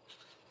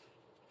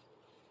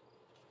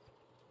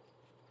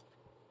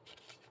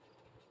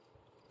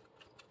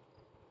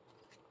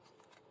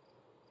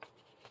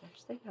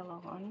 There's the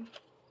yellow one.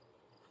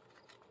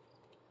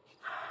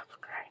 For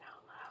crying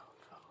out loud.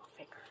 Oh,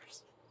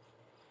 fingers.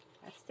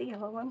 That's the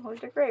yellow one. Where'd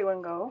the gray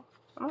one go?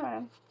 Come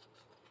on.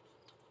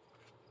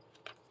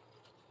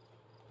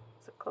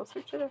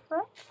 Closer to the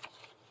front.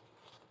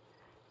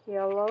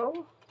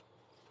 Yellow.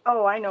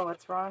 Oh, I know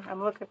what's wrong.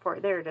 I'm looking for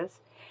it. There it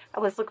is. I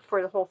was looking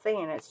for the whole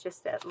thing, and it's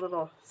just that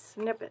little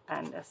snippet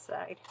on this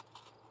side.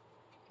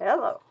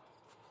 Hello.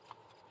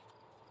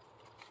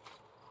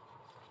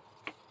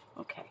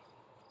 Okay.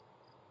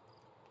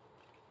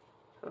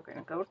 We're going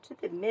to go to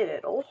the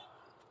middle.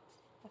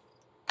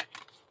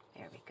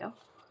 There we go.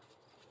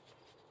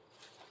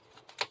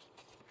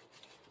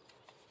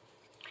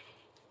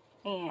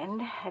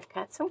 And I've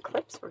got some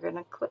clips. We're going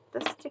to clip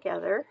this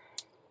together.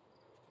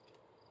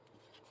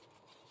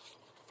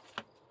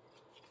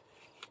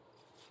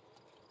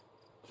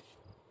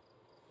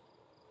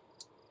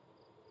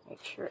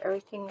 Make sure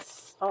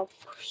everything's all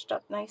pushed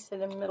up nice in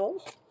the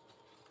middle.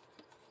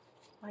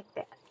 Like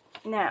that.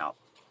 Now,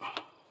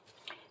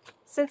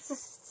 since this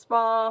is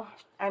small,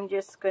 I'm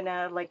just going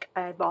to like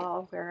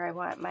eyeball where I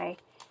want my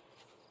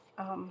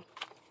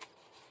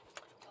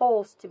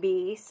holes to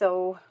be.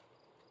 So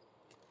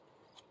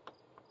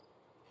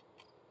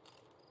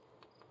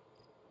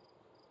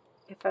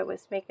if I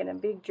was making a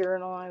big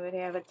journal, I would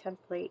have a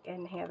template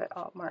and have it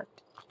all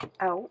marked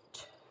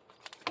out.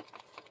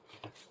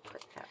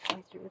 Put that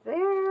one through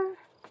there.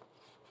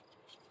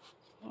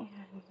 And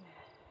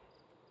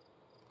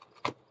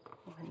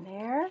one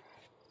there.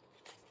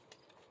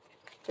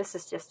 This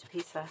is just a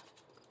piece of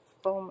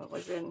foam it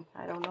was in,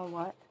 I don't know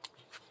what.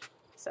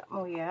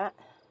 Something we got.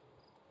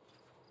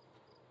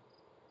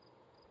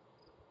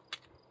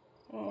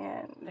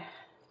 And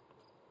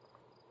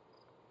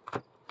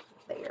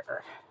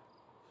there.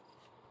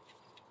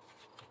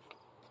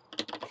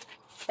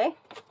 Okay.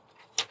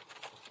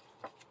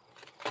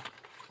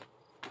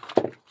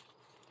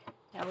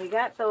 Now we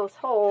got those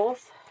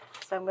holes,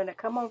 so I'm going to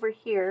come over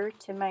here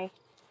to my,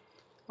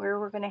 where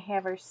we're going to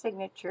have our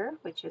signature,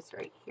 which is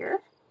right here.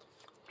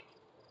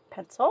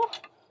 Pencil.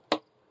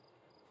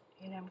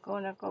 And I'm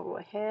going to go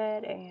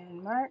ahead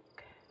and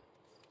mark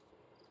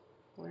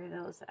where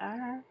those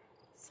are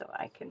so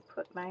I can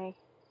put my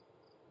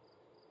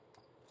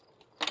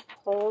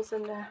holes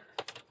in the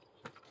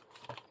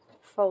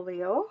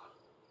folio.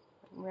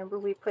 Remember,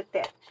 we put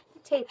that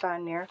tape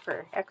on there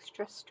for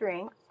extra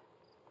strength.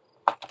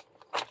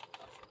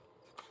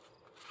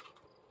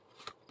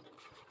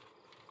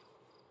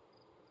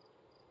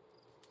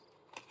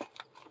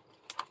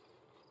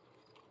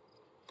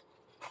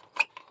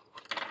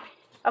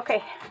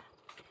 Okay,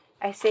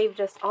 I saved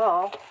us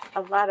all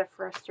a lot of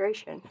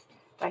frustration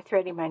by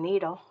threading my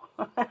needle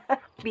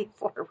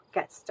before we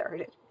got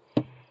started.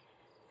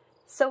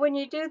 So when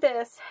you do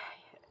this,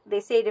 they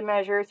say to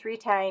measure 3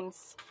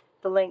 times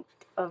the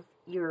length of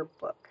your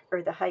book,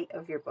 or the height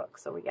of your book.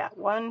 So we got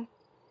 1,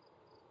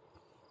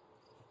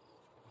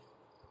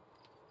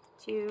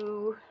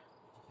 2,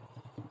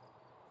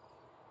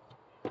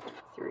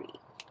 3.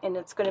 And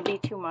it's going to be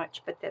too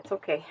much, but that's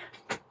okay.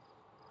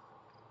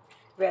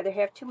 Rather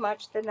have too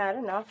much than not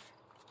enough.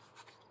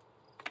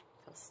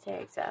 Those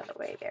tags out of the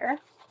way there.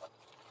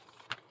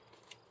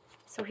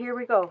 So here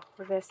we go.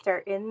 We're going to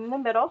start in the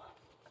middle.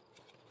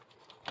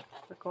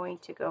 We're going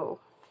to go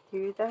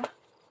through the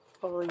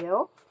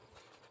folio.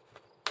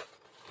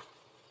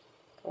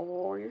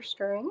 Pull your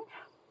string.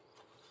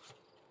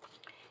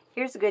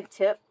 Here's a good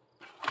tip.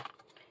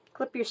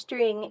 Clip your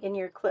string in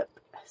your clip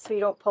so you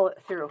don't pull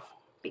it through.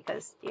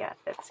 Because, yeah,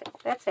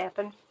 that's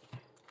happened.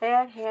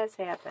 That has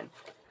happened.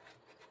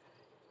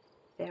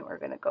 Then we're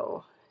going to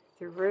go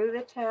through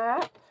the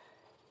top.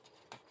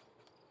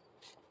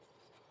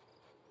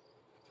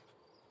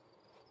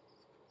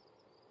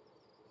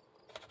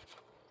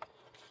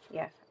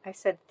 Yeah, I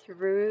said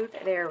through,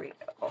 there we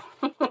go.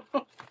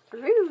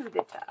 Through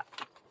the top.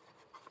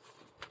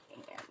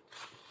 And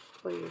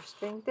pull your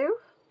string through.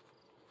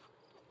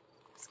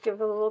 Just give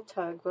it a little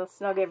tug. We'll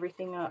snug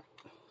everything up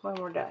when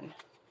we're done.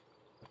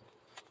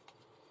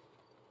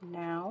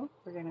 Now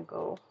we're going to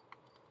go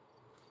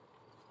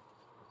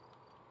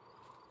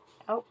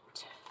out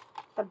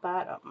the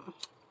bottom.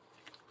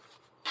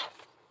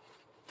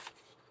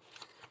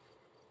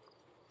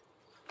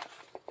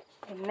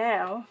 And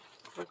now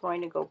we're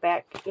going to go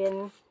back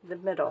in the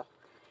middle.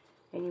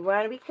 And you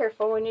want to be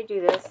careful when you do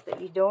this that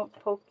you don't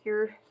poke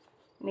your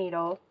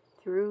needle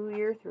through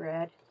your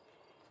thread.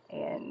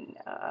 And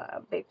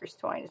baker's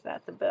twine is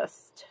not the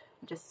best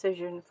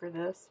decision for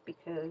this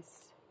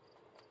because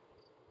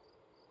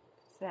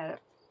it's not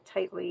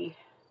tightly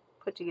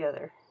put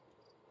together.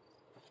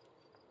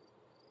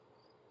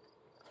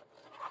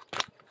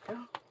 Go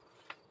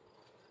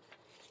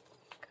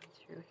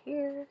through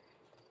here.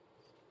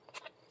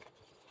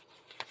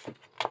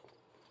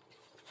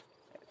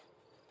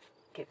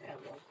 Give it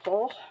a little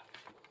pull.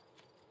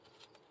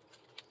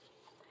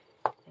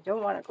 I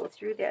don't want to go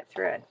through that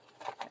thread.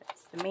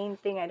 That's the main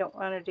thing I don't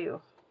want to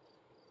do.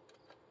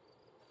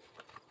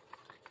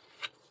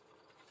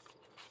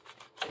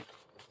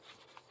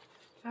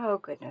 Oh,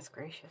 goodness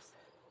gracious.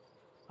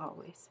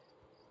 Always.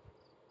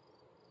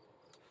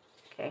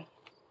 Okay.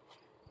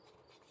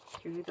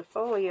 Through the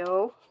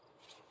folio.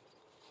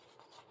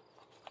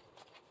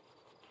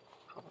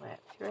 Pull that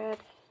thread.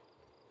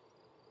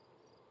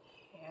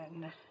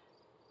 And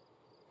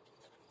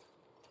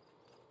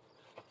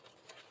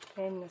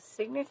then the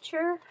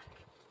signature.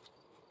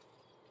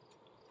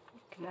 We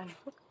can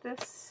unhook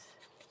this.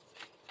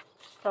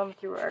 Thumb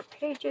through our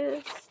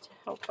pages to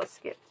help us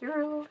get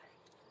through.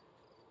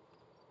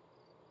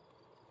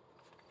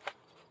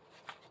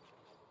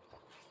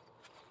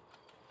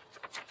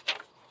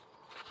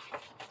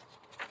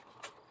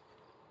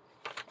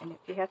 And if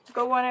you have to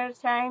go one at a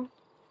time,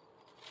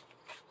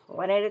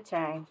 one at a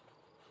time.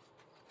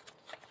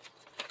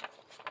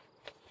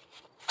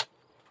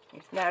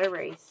 It's not a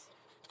race.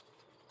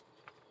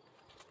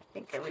 I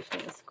think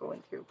everything is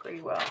going through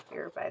pretty well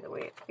here by the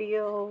way it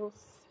feels.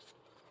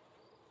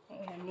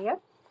 And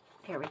yep,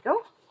 there we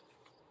go.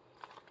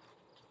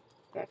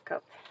 Back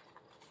up.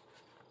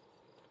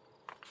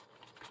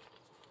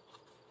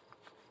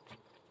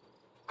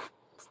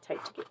 It's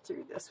tight to get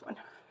through this one.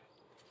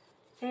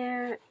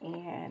 There,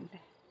 and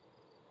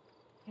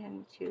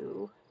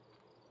into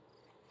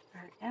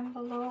our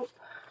envelope.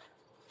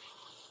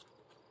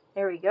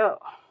 There we go.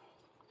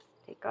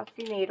 Take off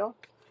your needle,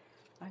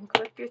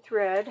 unclip your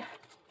thread.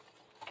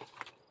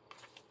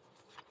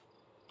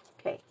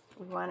 Okay,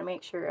 we want to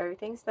make sure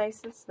everything's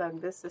nice and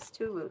snug. This is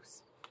too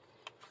loose.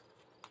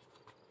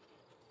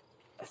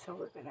 So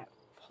we're going to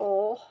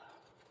pull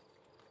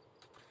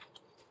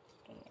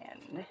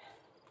and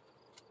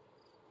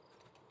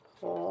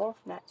pull,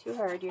 not too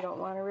hard. You don't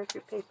want to rip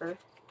your paper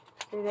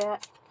through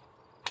that.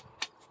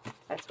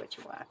 That's what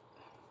you want.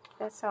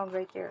 That sound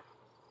right there.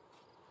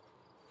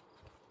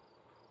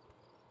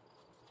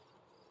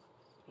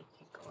 We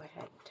can go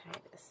ahead and tie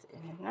this in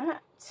a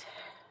knot.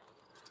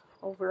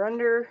 Over,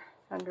 under,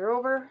 under,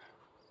 over.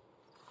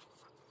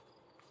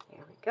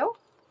 There we go.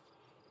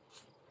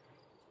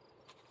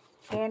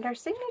 And our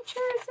signature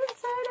is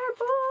inside our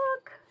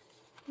book.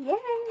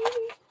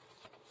 Yay!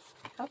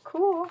 How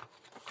cool.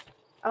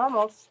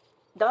 Almost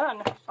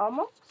done.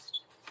 Almost.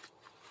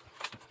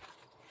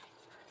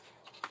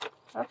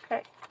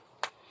 Okay.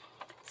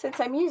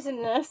 Since I'm using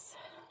this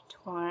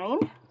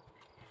twine,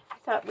 I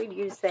thought we'd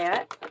use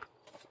that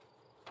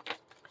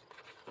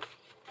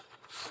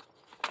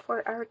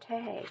for our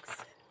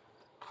tags.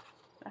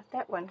 Not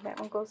that one. That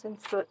one goes in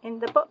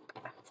the book.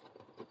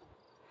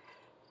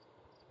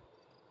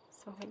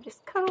 So I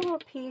just cut a little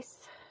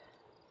piece,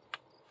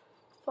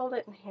 fold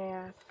it in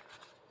half,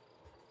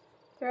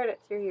 thread it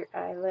through your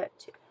eyelet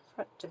to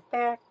front to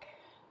back,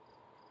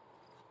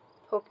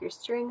 poke your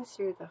strings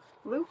through the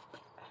loop.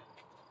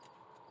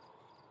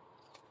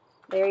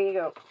 There you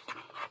go.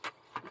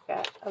 You've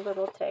got a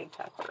little tag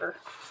topper.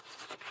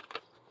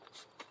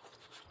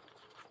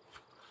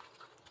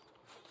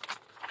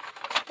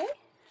 Okay.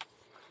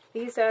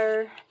 These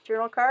are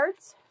journal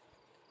cards.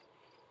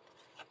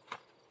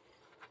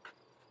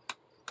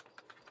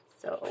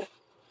 So,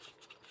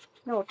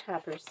 no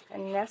toppers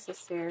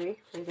unnecessary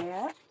for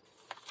that.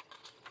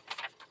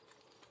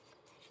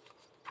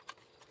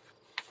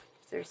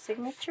 There's their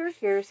signature.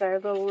 Here's our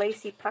little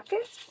lacy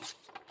pocket.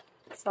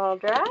 It's all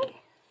dry.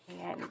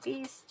 And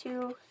these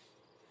two,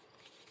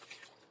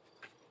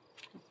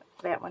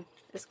 that one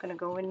is going to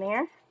go in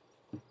there.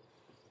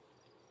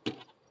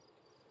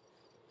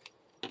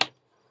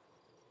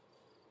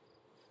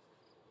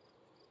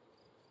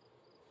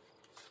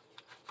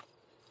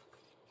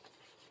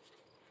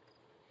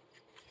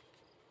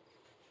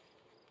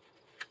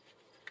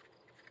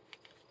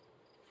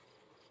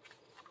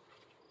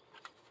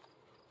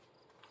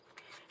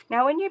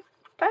 Now when you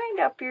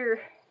bind up your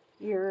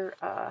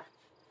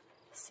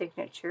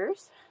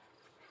signatures,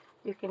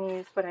 you can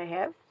use what I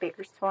have,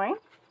 baker's twine.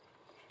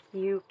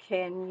 You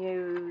can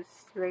use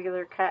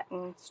regular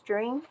cotton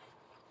string.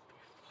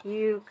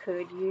 You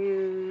could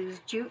use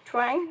jute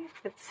twine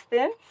if it's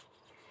thin.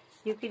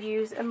 You could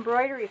use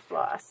embroidery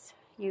floss.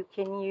 You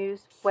can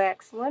use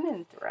wax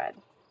linen thread.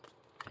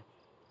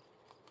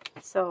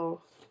 So,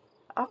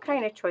 all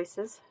kind of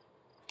choices.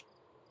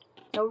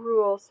 No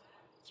rules.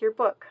 It's your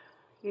book.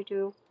 You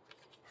do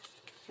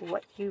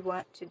what you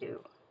want to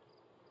do.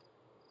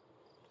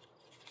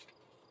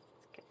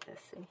 Let's get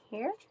this in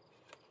here.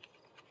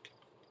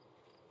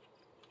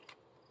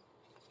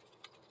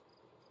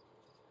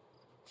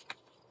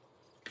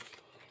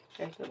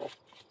 There's a little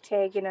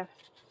tag in a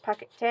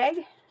pocket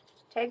tag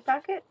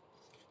pocket.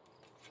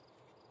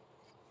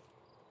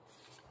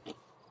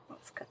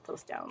 Let's cut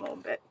those down a little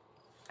bit.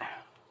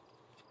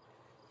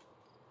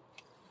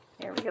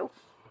 There we go.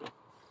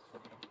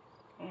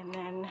 And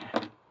then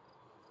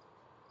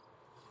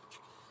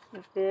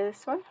with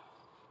this one.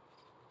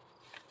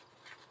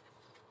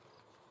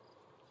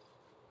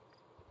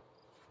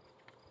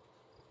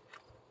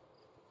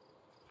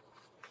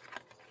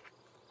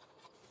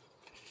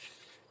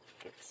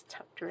 Gets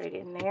tucked right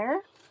in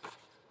there.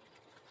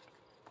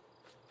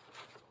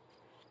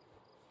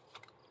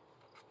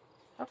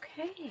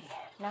 Okay,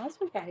 now what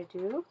we gotta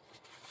do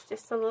is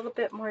just a little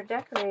bit more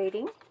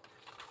decorating.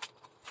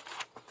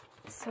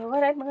 So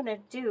what I'm going to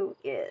do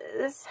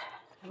is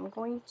I'm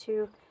going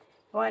to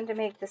want to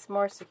make this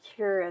more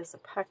secure as a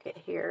pocket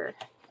here.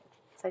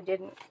 So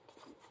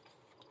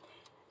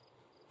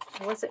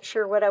I wasn't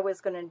sure what I was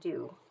going to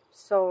do.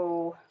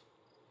 So,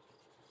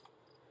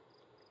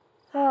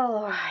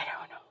 oh, I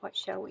don't know. What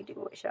shall we do?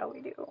 What shall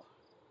we do?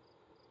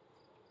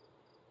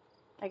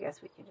 I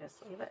guess we can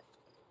just leave it.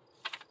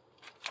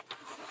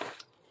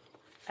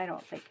 I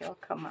don't think it'll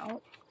come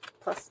out.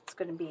 Plus, it's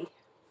going to be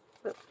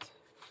flipped.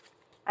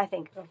 I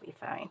think it'll be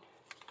fine.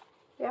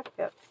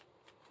 Yep.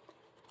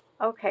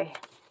 Okay,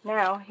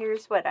 now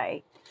here's what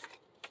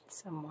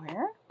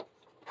somewhere.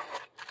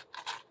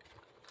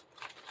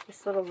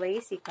 this little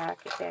lacy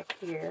pocket back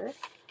here.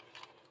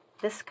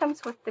 This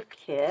comes with the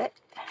kit.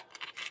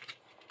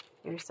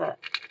 There's a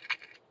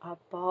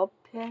bulb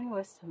pin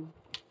with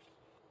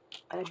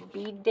a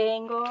bead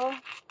dangle,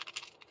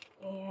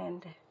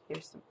 and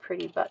there's some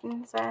pretty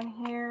buttons on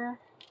here.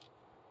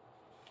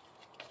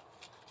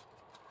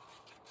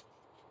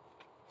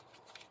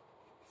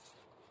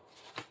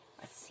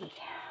 Let's see.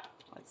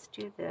 Let's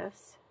do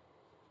this.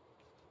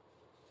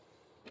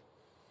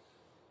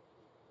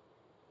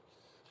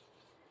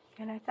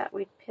 And I thought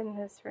we'd pin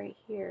this right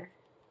here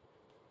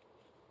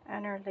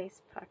on our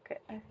lace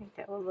pocket. I think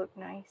that will look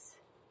nice.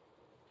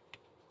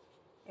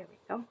 There we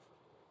go.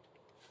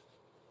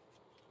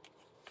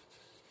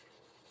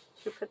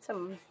 Should put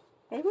some,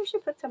 maybe we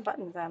should put some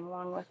buttons on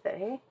along with it,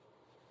 hey?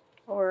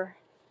 Or,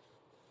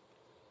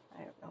 I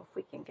don't know if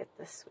we can get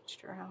this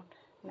switched around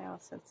now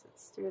since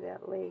it's through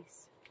that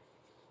lace.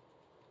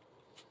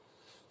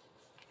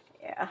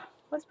 Yeah,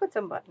 let's put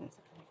some buttons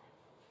on.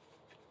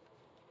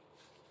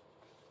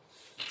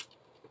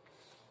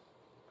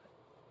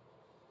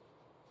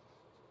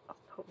 I'll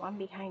put one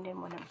behind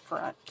and one in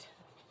front.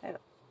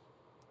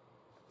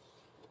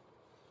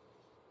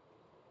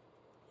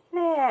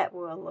 That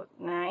will look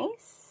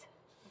nice.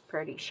 I'm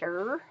pretty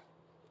sure.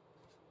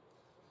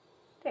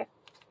 There.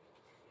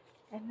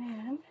 And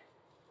then,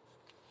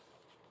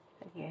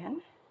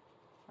 again,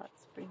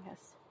 let's bring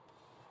this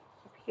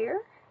up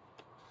here.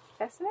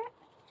 Fasten it.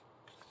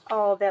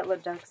 Oh, that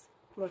looks,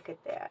 look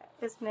at that.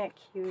 Isn't that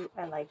cute?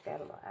 I like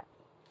that a lot.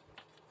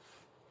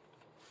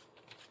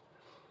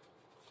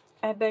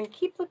 I've been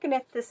keep looking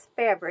at this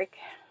fabric.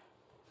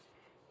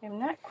 I'm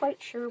not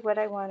quite sure what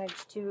I want to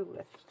do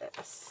with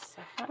this.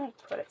 I want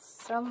to put it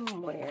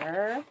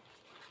somewhere.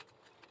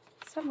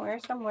 Somewhere.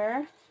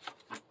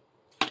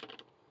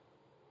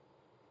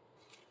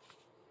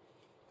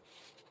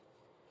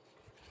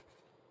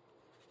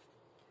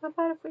 How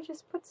about if we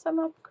just put some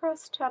up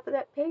across the top of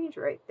that page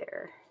right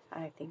there?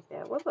 I think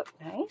that would look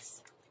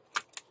nice.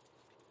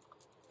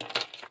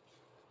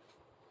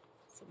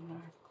 Some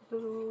more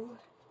glue.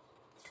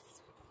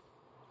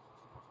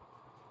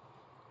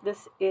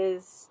 This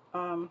is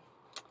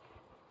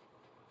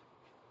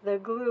the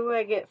glue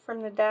I get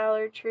from the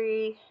Dollar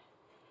Tree.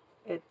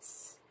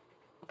 It's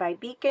by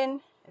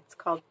Beacon. It's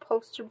called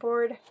poster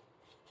board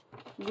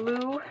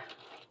glue.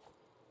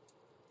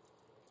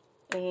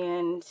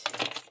 And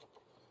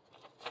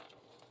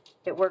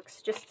it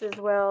works just as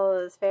well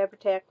as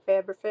Fabri-Tac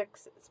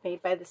Fabrifix. It's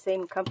made by the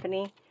same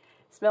company.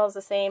 Smells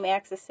the same,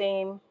 acts the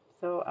same.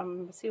 So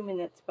I'm assuming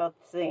it's about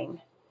the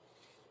same.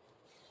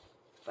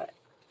 But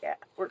yeah,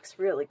 it works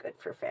really good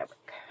for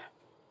fabric.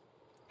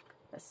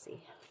 Let's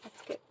see.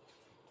 Let's get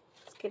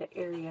an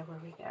area where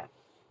we got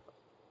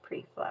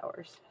pretty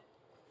flowers.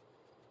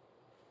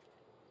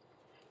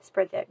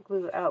 Spread that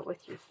glue out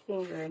with your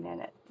finger and then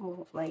it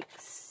won't like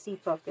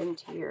seep up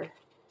into your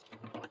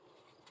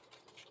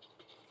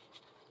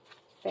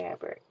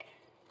fabric,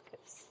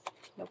 because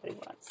nobody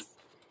wants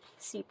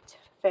seeped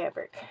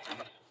fabric.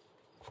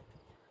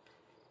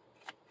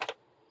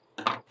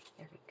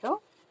 There we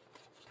go.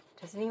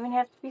 Doesn't even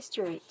have to be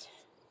straight.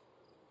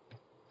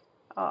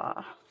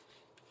 Ah,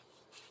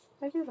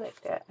 I do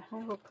like that.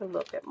 I will put a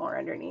little bit more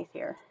underneath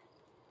here.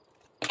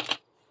 Just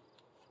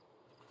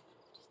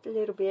a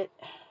little bit,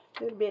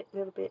 little bit.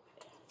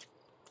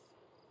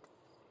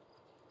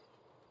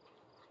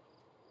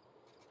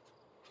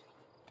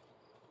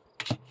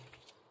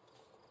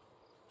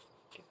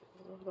 Give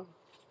it a little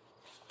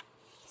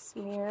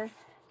smear.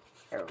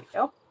 There we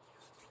go.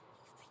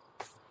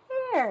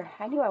 There.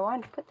 I knew I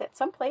wanted to put that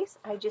someplace.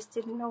 I just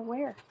didn't know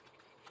where.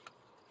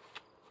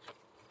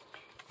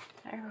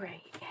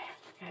 Alright.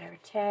 Got our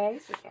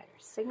tags. We got our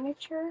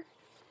signature.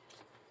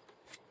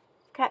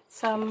 Got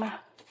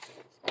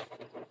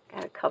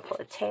a couple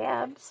of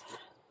tabs.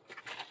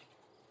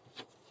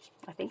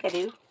 I think I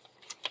do.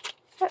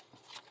 Yep,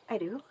 I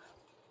do.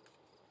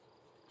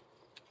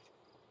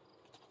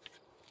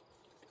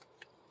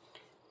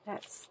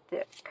 That's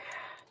thick.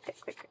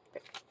 Thick.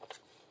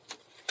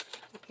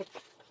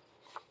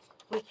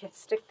 We can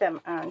stick them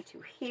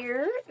onto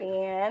here,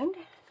 and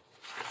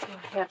we'll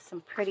have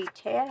some pretty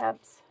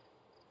tabs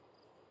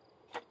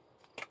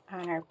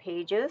on our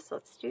pages.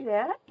 Let's do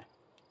that.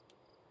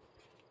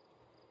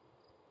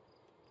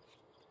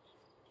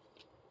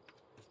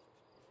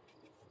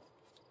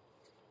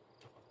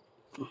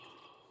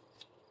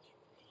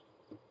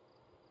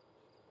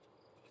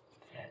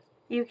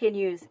 You can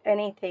use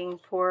anything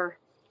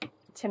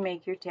to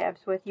make your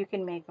tabs with. You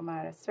can make them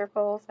out of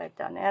circles. I've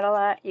done that a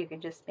lot. You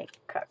can just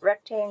cut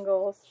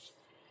rectangles.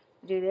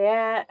 Do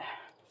that.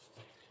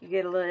 You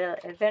get a little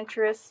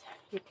adventurous.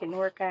 You can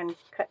work on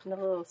cutting the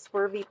little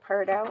swervy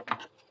part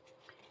out.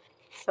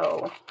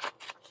 So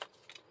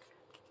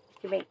you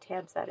can make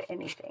tabs out of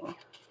anything.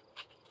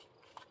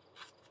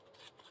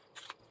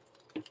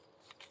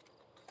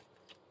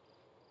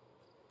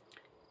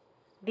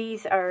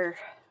 These are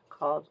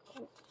called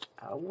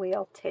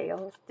whale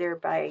tails. They're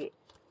by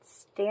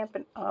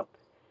Stampin' Up,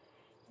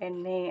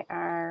 and they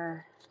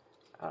are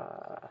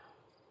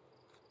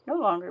no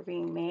longer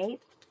being made.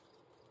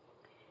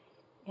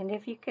 And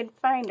if you can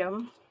find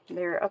them,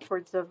 they're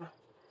upwards of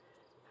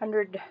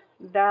 $100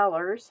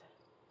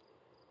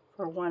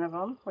 for one of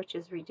them, which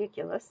is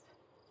ridiculous.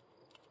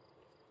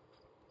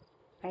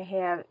 I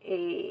have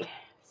a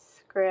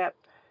scrap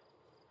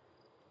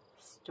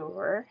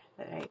store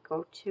that I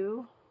go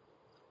to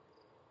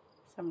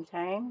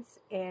sometimes,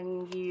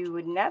 and you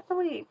would not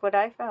believe what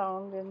I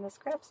found in the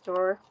scrap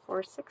store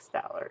for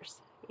 $6.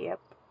 Yep,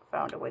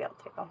 found a whale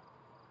tail.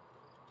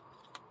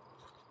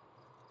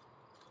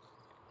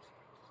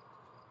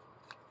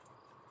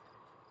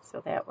 So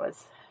that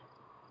was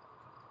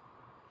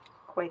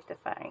quite the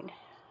find.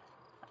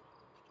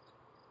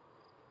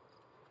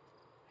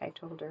 I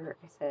told her,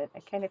 I said, I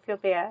kind of feel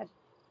bad.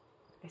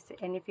 I said,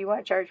 and if you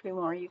want to charge me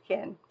more, you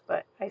can.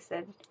 But I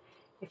said,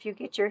 if you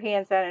get your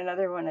hands on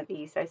another one of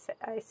these, I said,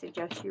 I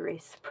suggest you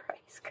raise the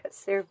price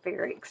because they're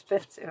very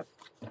expensive.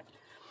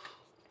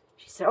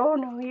 She said, oh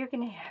no, you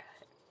can have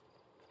it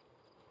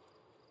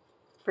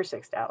for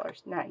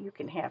 $6. Not you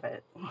can have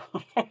it.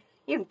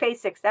 You can pay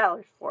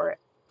 $6 for it.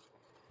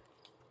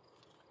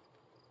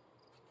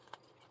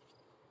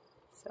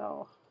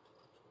 So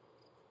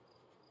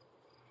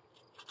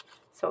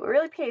it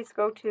really pays to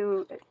go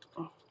to,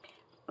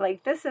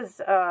 like, this is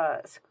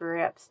a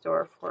scrap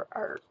store for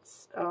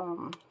arts.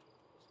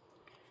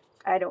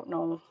 I don't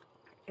know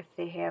if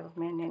they have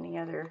them in any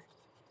other.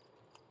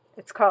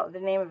 It's called, the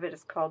name of it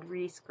is called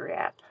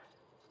Rescrap.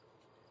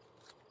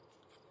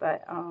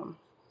 But,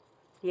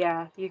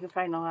 yeah, you can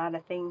find a lot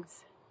of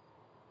things.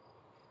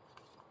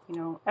 You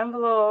know,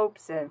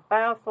 envelopes and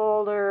file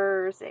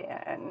folders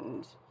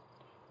and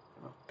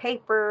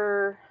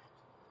paper,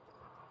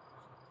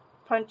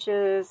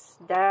 punches,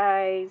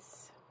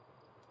 dies,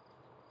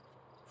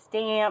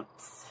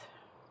 stamps,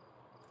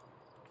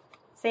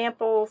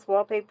 samples,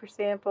 wallpaper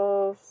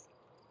samples,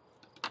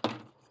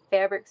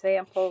 fabric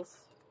samples,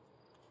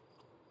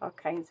 all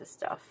kinds of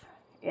stuff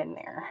in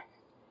there.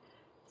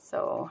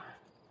 So,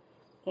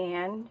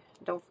 and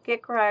don't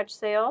forget garage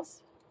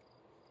sales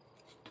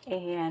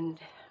and,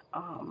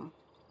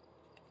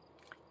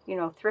 you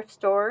know, thrift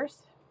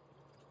stores.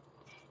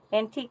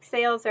 Antique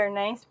sales are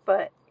nice,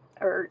 but,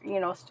 or, you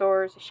know,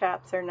 stores,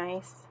 shops are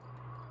nice.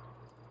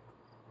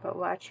 But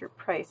watch your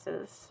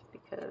prices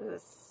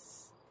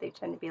because they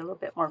tend to be a little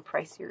bit more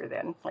pricier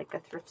than like a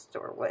thrift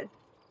store would.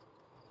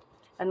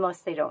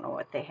 Unless they don't know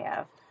what they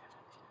have.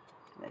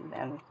 And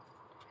then,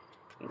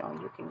 you know,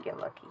 you can get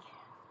lucky.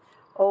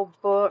 Old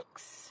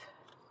books,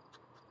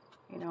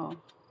 you know,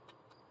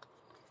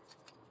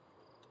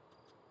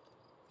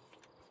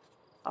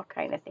 all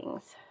kind of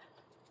things.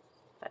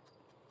 But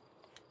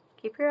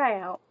keep your eye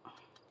out.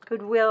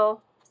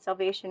 Goodwill,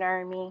 Salvation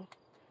Army,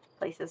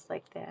 places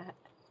like that.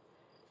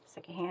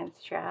 Secondhand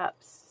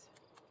shops.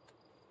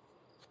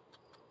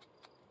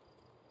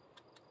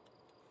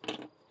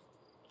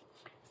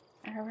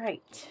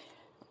 Alright,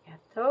 we got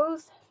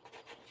those.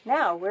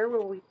 Now, where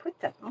will we put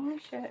them? Oh,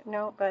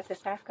 no, but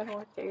it's not going to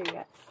work there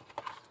yet.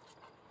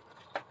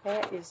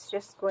 That is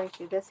just going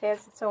to, this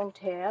has its own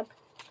tab.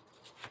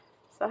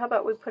 So how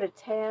about we put a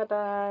tab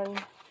on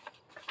a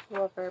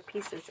couple of our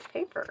pieces of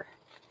paper.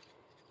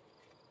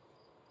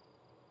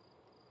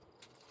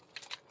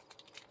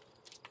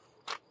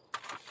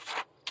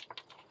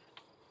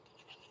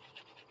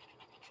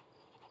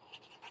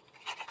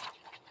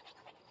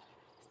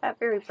 It's not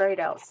very bright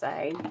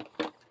outside.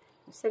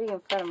 I'm sitting in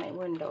front of my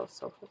window,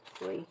 so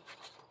hopefully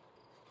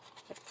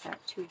it's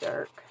not too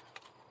dark.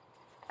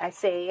 I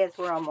say as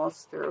we're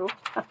almost through.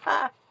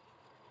 Ay,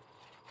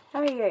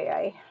 ay,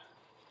 ay.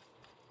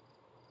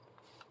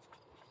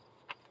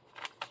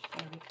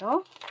 There we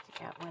go.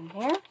 We got one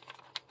there.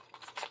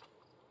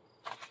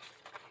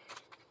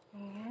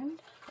 And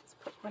let's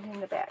put one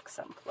in the back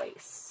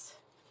someplace.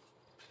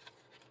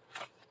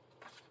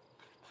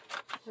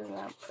 And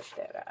I'll put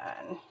that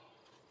on.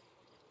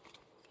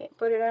 Can't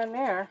put it on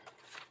there.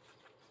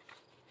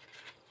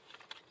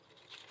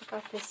 How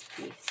about this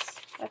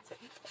piece? That's it.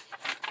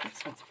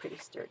 This one's pretty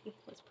sturdy.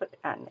 Let's put it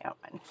on that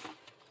one.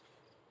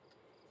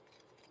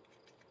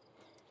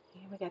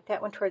 And we got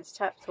that one towards the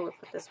top, so we'll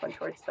put this one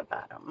towards the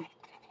bottom.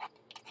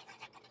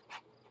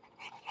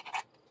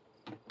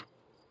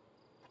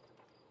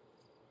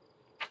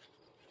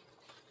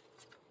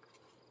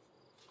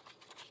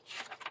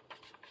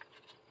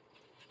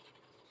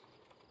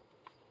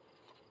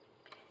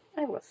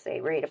 I will say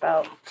right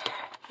about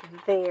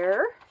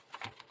there.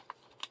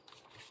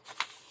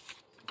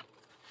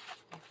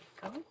 There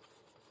we go.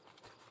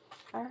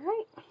 All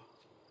right.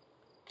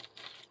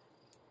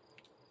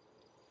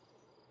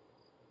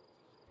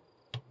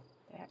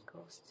 That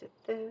goes to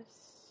this.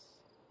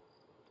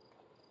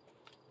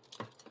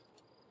 That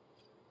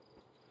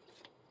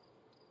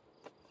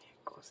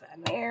goes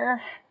on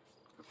there.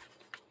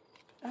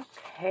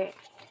 Okay.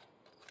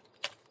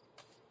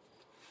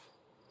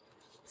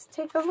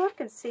 Take a look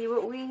and see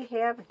what we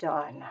have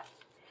done.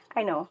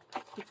 I know,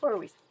 before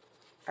we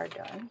are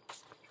done,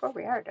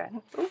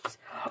 oops,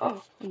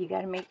 oh, you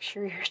got to make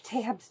sure your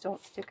tabs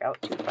don't stick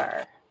out too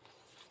far.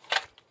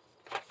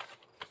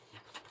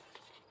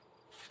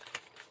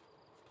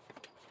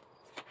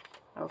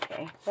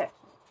 Okay,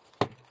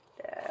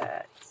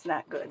 It's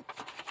not good.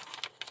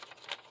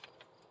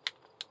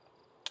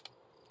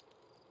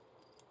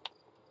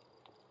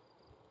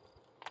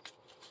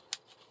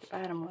 The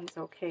bottom one's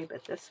okay,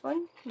 but this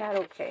one, not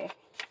okay.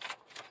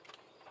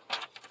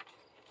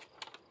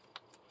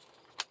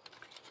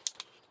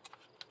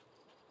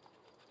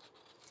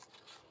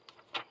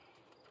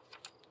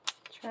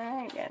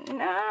 Trying to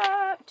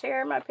not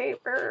tear my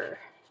paper.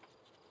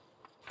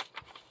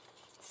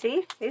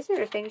 See, these are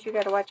the things you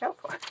got to watch out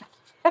for.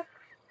 Yeah.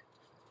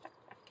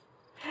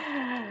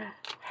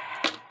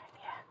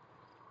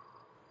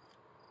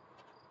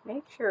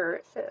 Make sure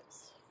it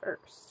fits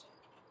first.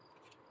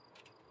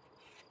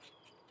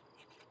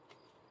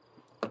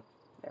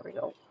 There we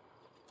go.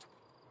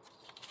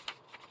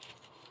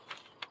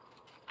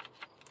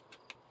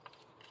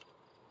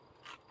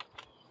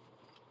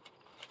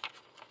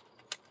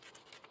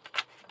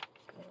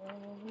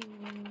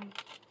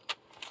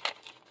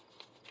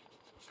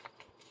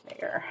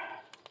 There.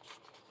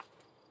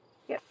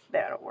 Yep,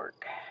 that'll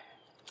work.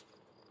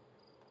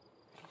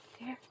 Right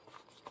there.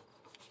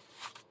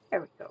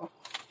 There we go.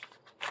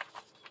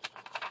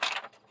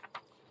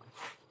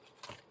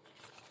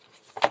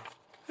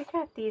 We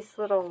got these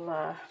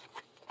little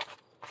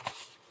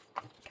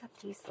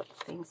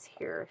things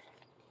here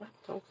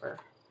left over.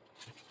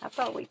 How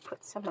about we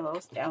put some of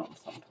those down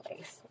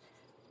someplace?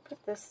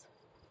 Put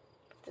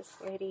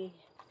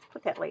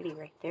that lady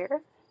right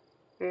there.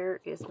 Where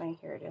is my,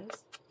 here it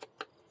is.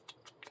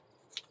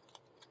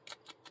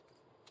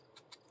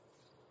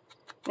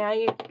 Now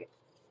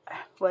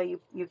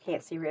you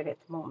can't see right at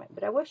the moment,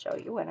 but I will show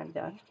you when I'm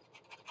done.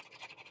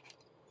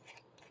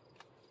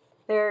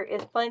 There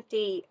is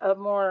plenty of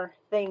more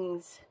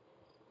things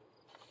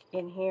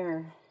in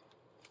here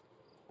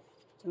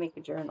to make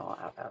a journal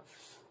out of.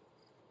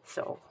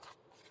 So,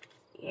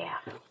 yeah.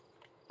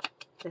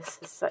 This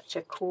is such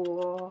a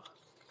cool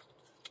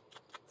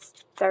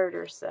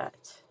starter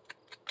set.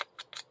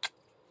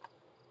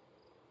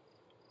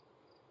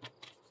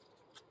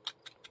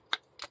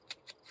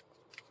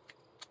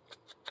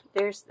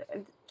 There's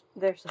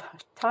a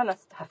ton of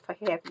stuff I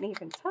haven't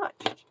even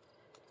touched.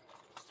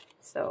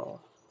 So,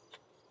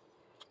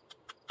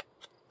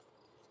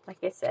 like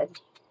I said,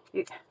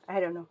 I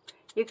don't know.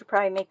 You could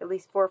probably make at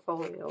least 4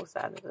 folios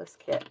out of this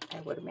kit,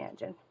 I would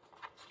imagine.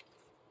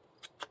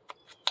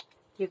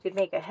 You could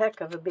make a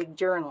heck of a big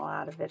journal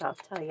out of it, I'll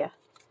tell you.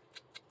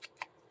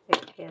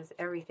 It has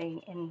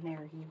everything in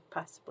there you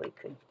possibly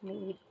could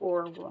need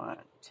or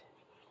want.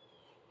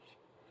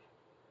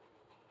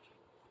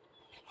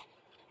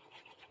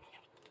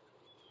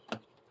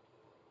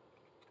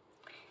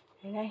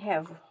 And I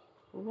have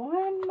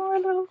one more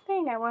little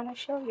thing I want to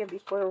show you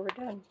before we're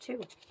done,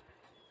 too.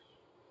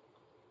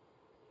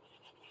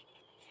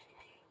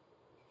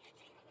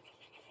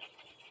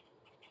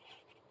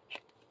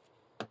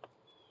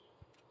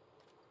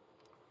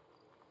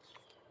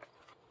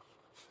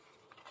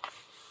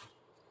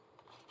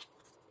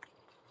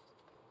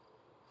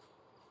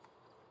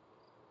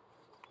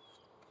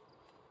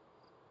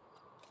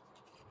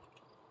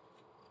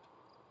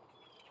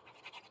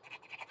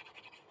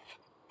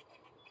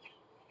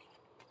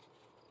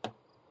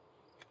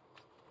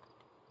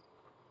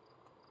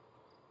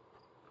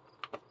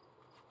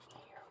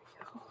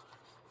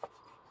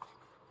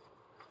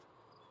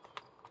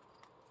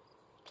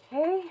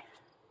 Okay,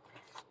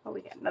 well,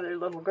 we got another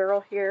little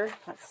girl here.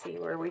 Let's see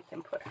where we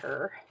can put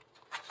her.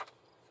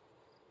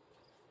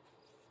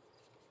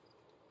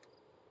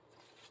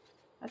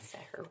 Let's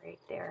set her right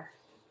there.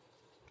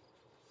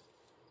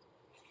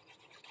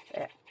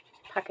 That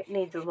pocket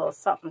needs a little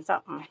something,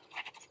 something.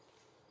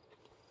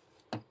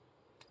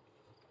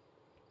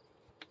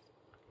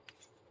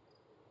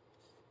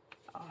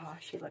 Oh,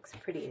 she looks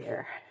pretty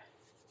there.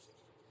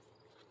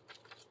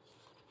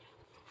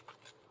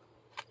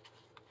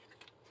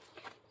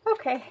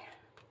 Okay,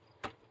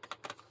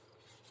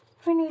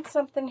 we need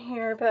something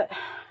here, but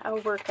I'll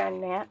work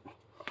on that.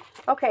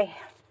 Okay,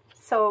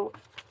 so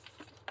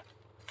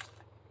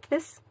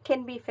this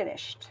can be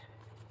finished.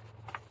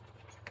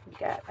 We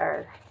got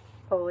our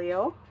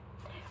folio.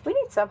 We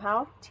need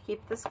somehow to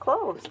keep this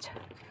closed.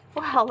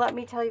 Well, let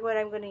me tell you what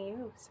I'm going to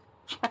use.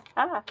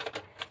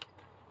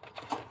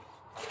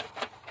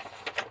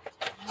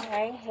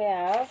 I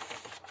have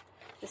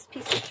this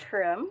piece of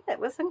trim that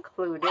was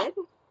included,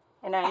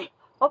 and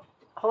oh,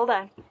 hold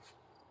on.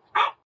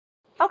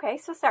 Okay,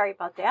 so sorry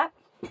about that.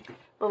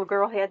 Little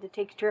girl had to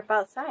take a trip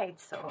outside,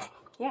 so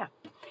yeah.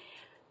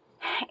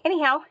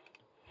 Anyhow,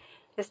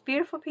 this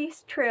beautiful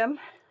piece of trim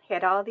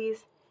had all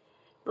these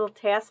little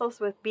tassels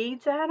with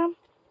beads on them.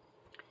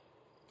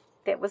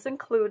 That was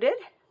included.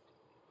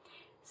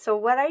 So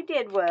what I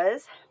did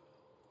was,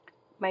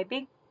 my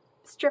big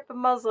strip of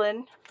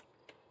muslin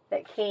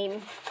that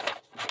came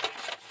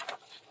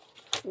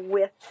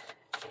with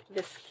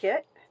this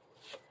kit,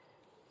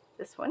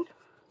 this one,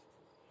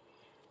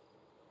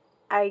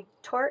 I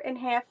tore it in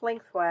half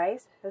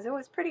lengthwise because it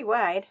was pretty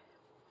wide.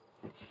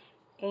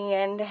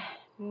 And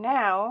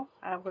now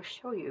I will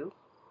show you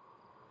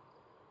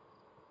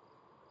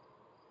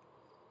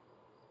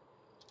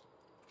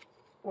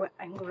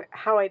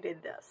how I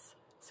did this.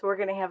 So we're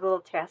going to have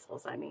little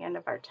tassels on the end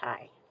of our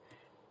tie.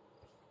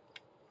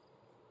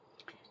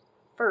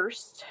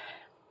 First,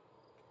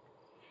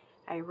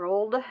 I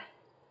rolled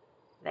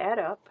that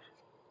up.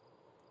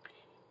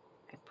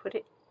 I put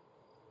it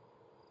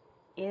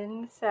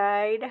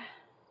inside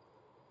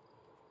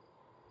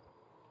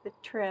the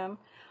trim.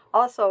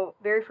 Also,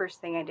 very first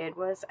thing I did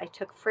was I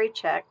took fray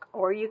check,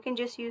 or you can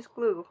just use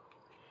glue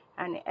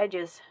on the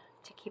edges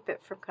to keep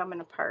it from coming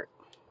apart.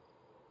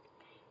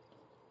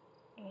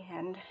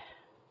 And,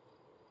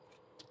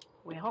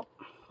 well,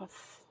 I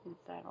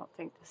don't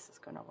think this is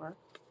going to work.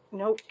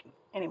 Nope.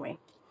 Anyway.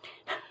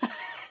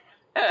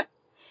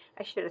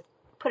 I should have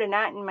put a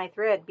knot in my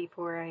thread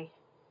before I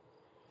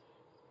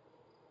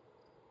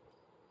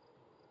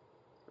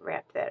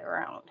wrapped that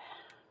around.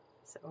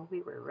 So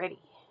we were ready.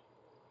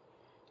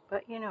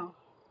 But you know.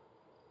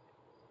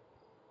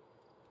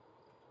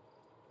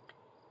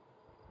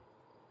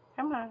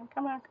 Come on,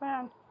 come on, come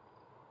on.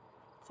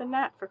 It's a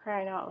knot, for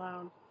crying out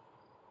loud.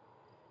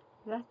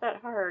 Not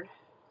that hard.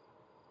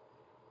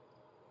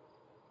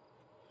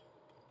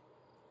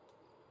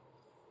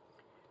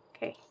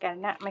 Okay, got a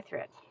knot in my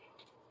thread.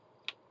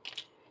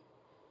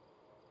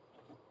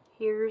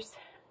 Here's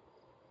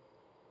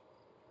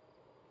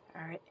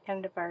our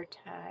end of our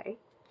tie.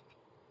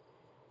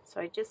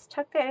 So I just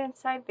tucked that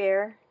inside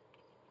there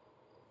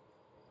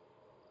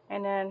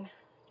and then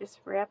just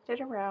wrapped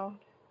it around.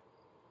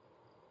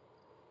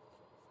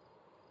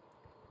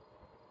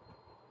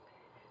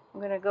 I'm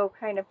going to go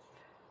kind of,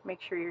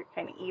 make sure you're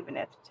kind of even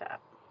at the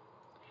top.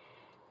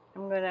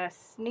 I'm going to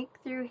sneak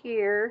through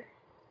here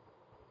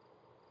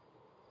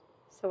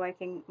so I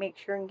can make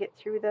sure and get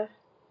through the,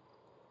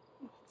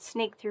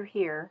 sneak through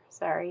here.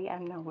 Sorry, I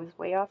know, was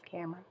way off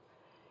camera.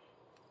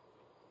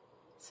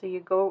 So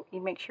you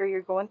make sure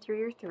you're going through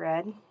your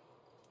thread.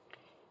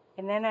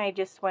 And then I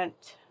just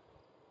went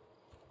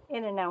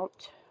in and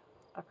out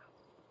a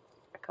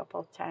couple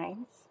of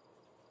times.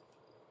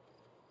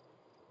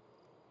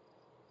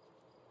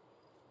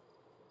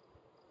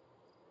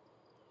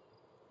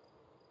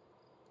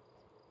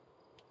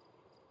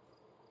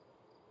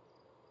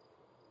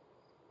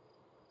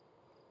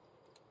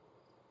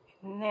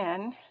 And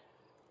then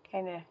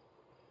kind of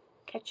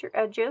catch your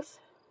edges.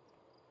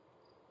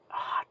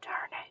 Oh,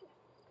 darn it.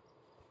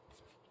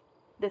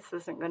 This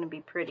isn't going to be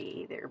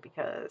pretty either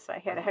because I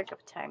had a heck of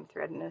a time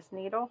threading this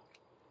needle.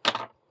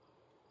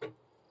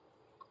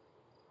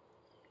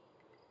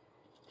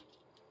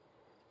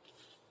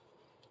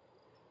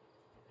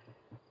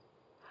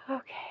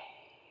 Okay.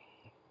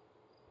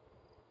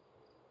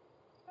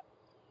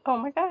 Oh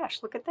my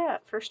gosh, look at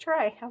that. First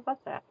try. How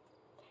about that?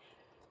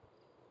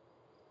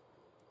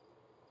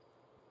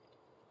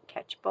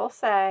 Catch both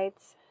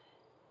sides.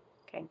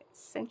 Okay,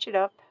 cinch it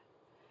up.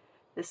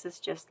 This is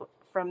just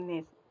from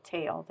the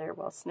tail there.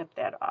 We'll snip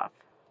that off.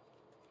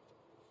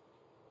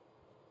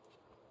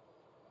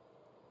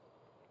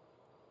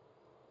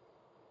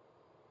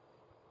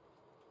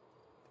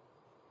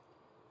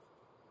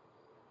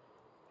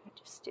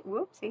 Just,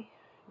 whoopsie,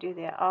 do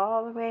that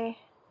all the way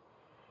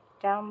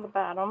down the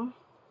bottom.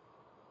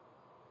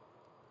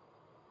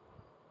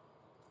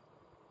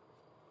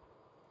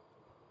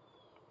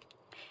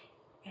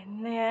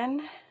 And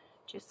then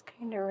just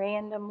kind of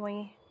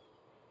randomly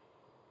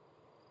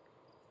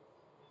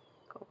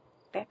go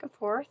back and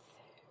forth.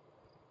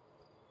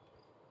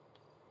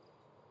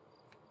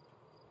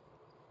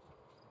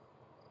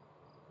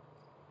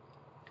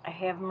 I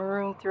have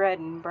maroon thread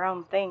and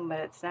brown thing, but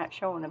it's not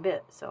showing a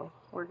bit, so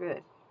we're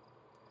good.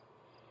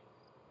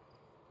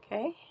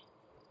 Okay.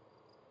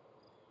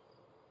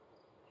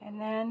 And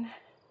then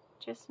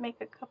just make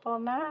a couple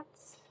of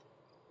knots.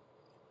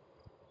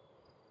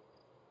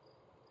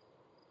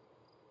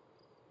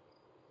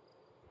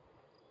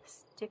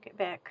 Stick it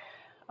back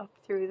up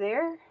through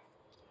there.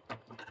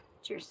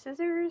 Get your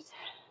scissors.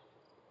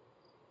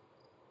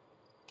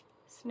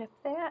 Snip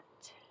that.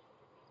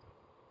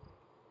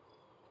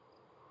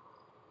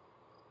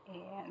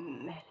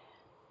 And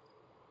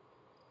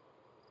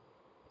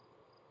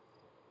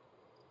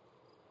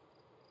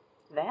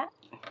that.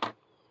 Let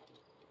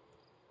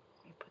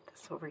me put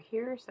this over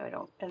here so I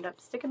don't end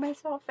up sticking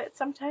myself at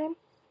some time.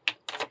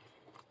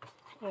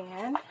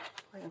 And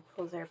we're going to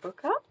close our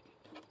book up.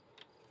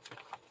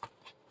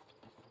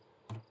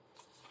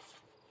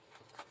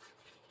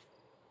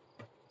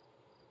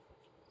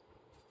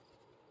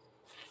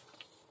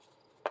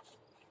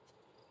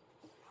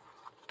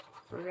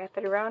 Wrap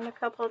it around a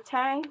couple of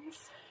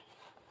times.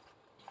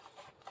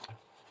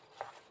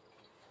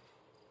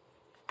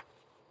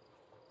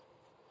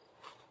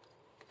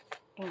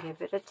 And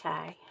give it a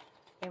tie.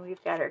 And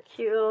we've got our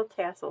cute little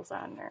tassels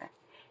on there.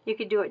 You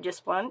could do it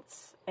just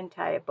once and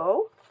tie a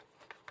bow.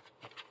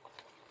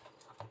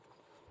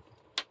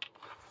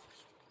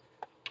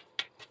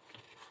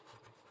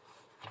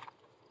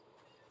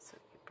 So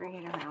you bring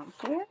it around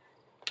here.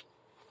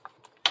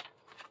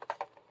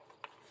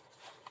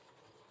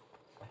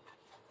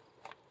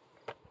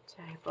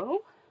 Tie a bow.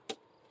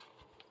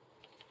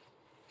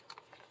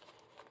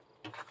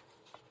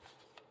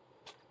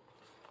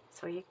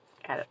 So you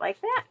got it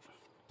like that.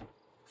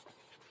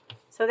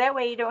 So that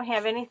way you don't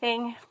have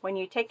anything when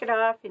you take it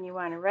off and you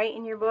want to write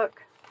in your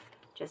book.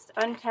 Just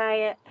untie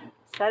it,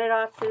 set it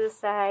off to the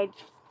side,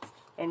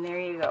 and there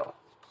you go.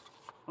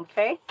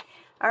 Okay?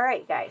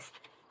 Alright guys.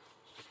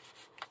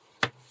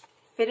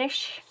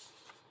 Finish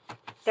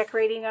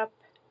decorating up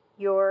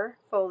your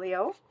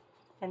folio,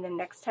 and then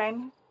next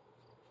time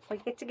we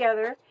get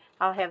together,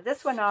 I'll have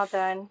this one all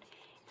done,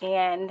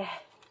 and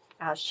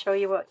I'll show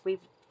you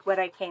what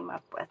I came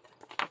up with.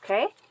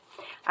 Okay?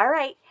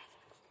 Alright.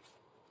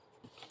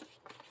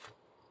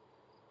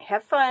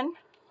 Have fun,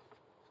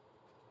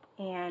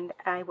 and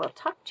I will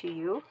talk to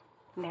you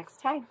next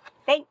time.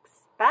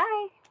 Thanks.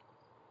 Bye.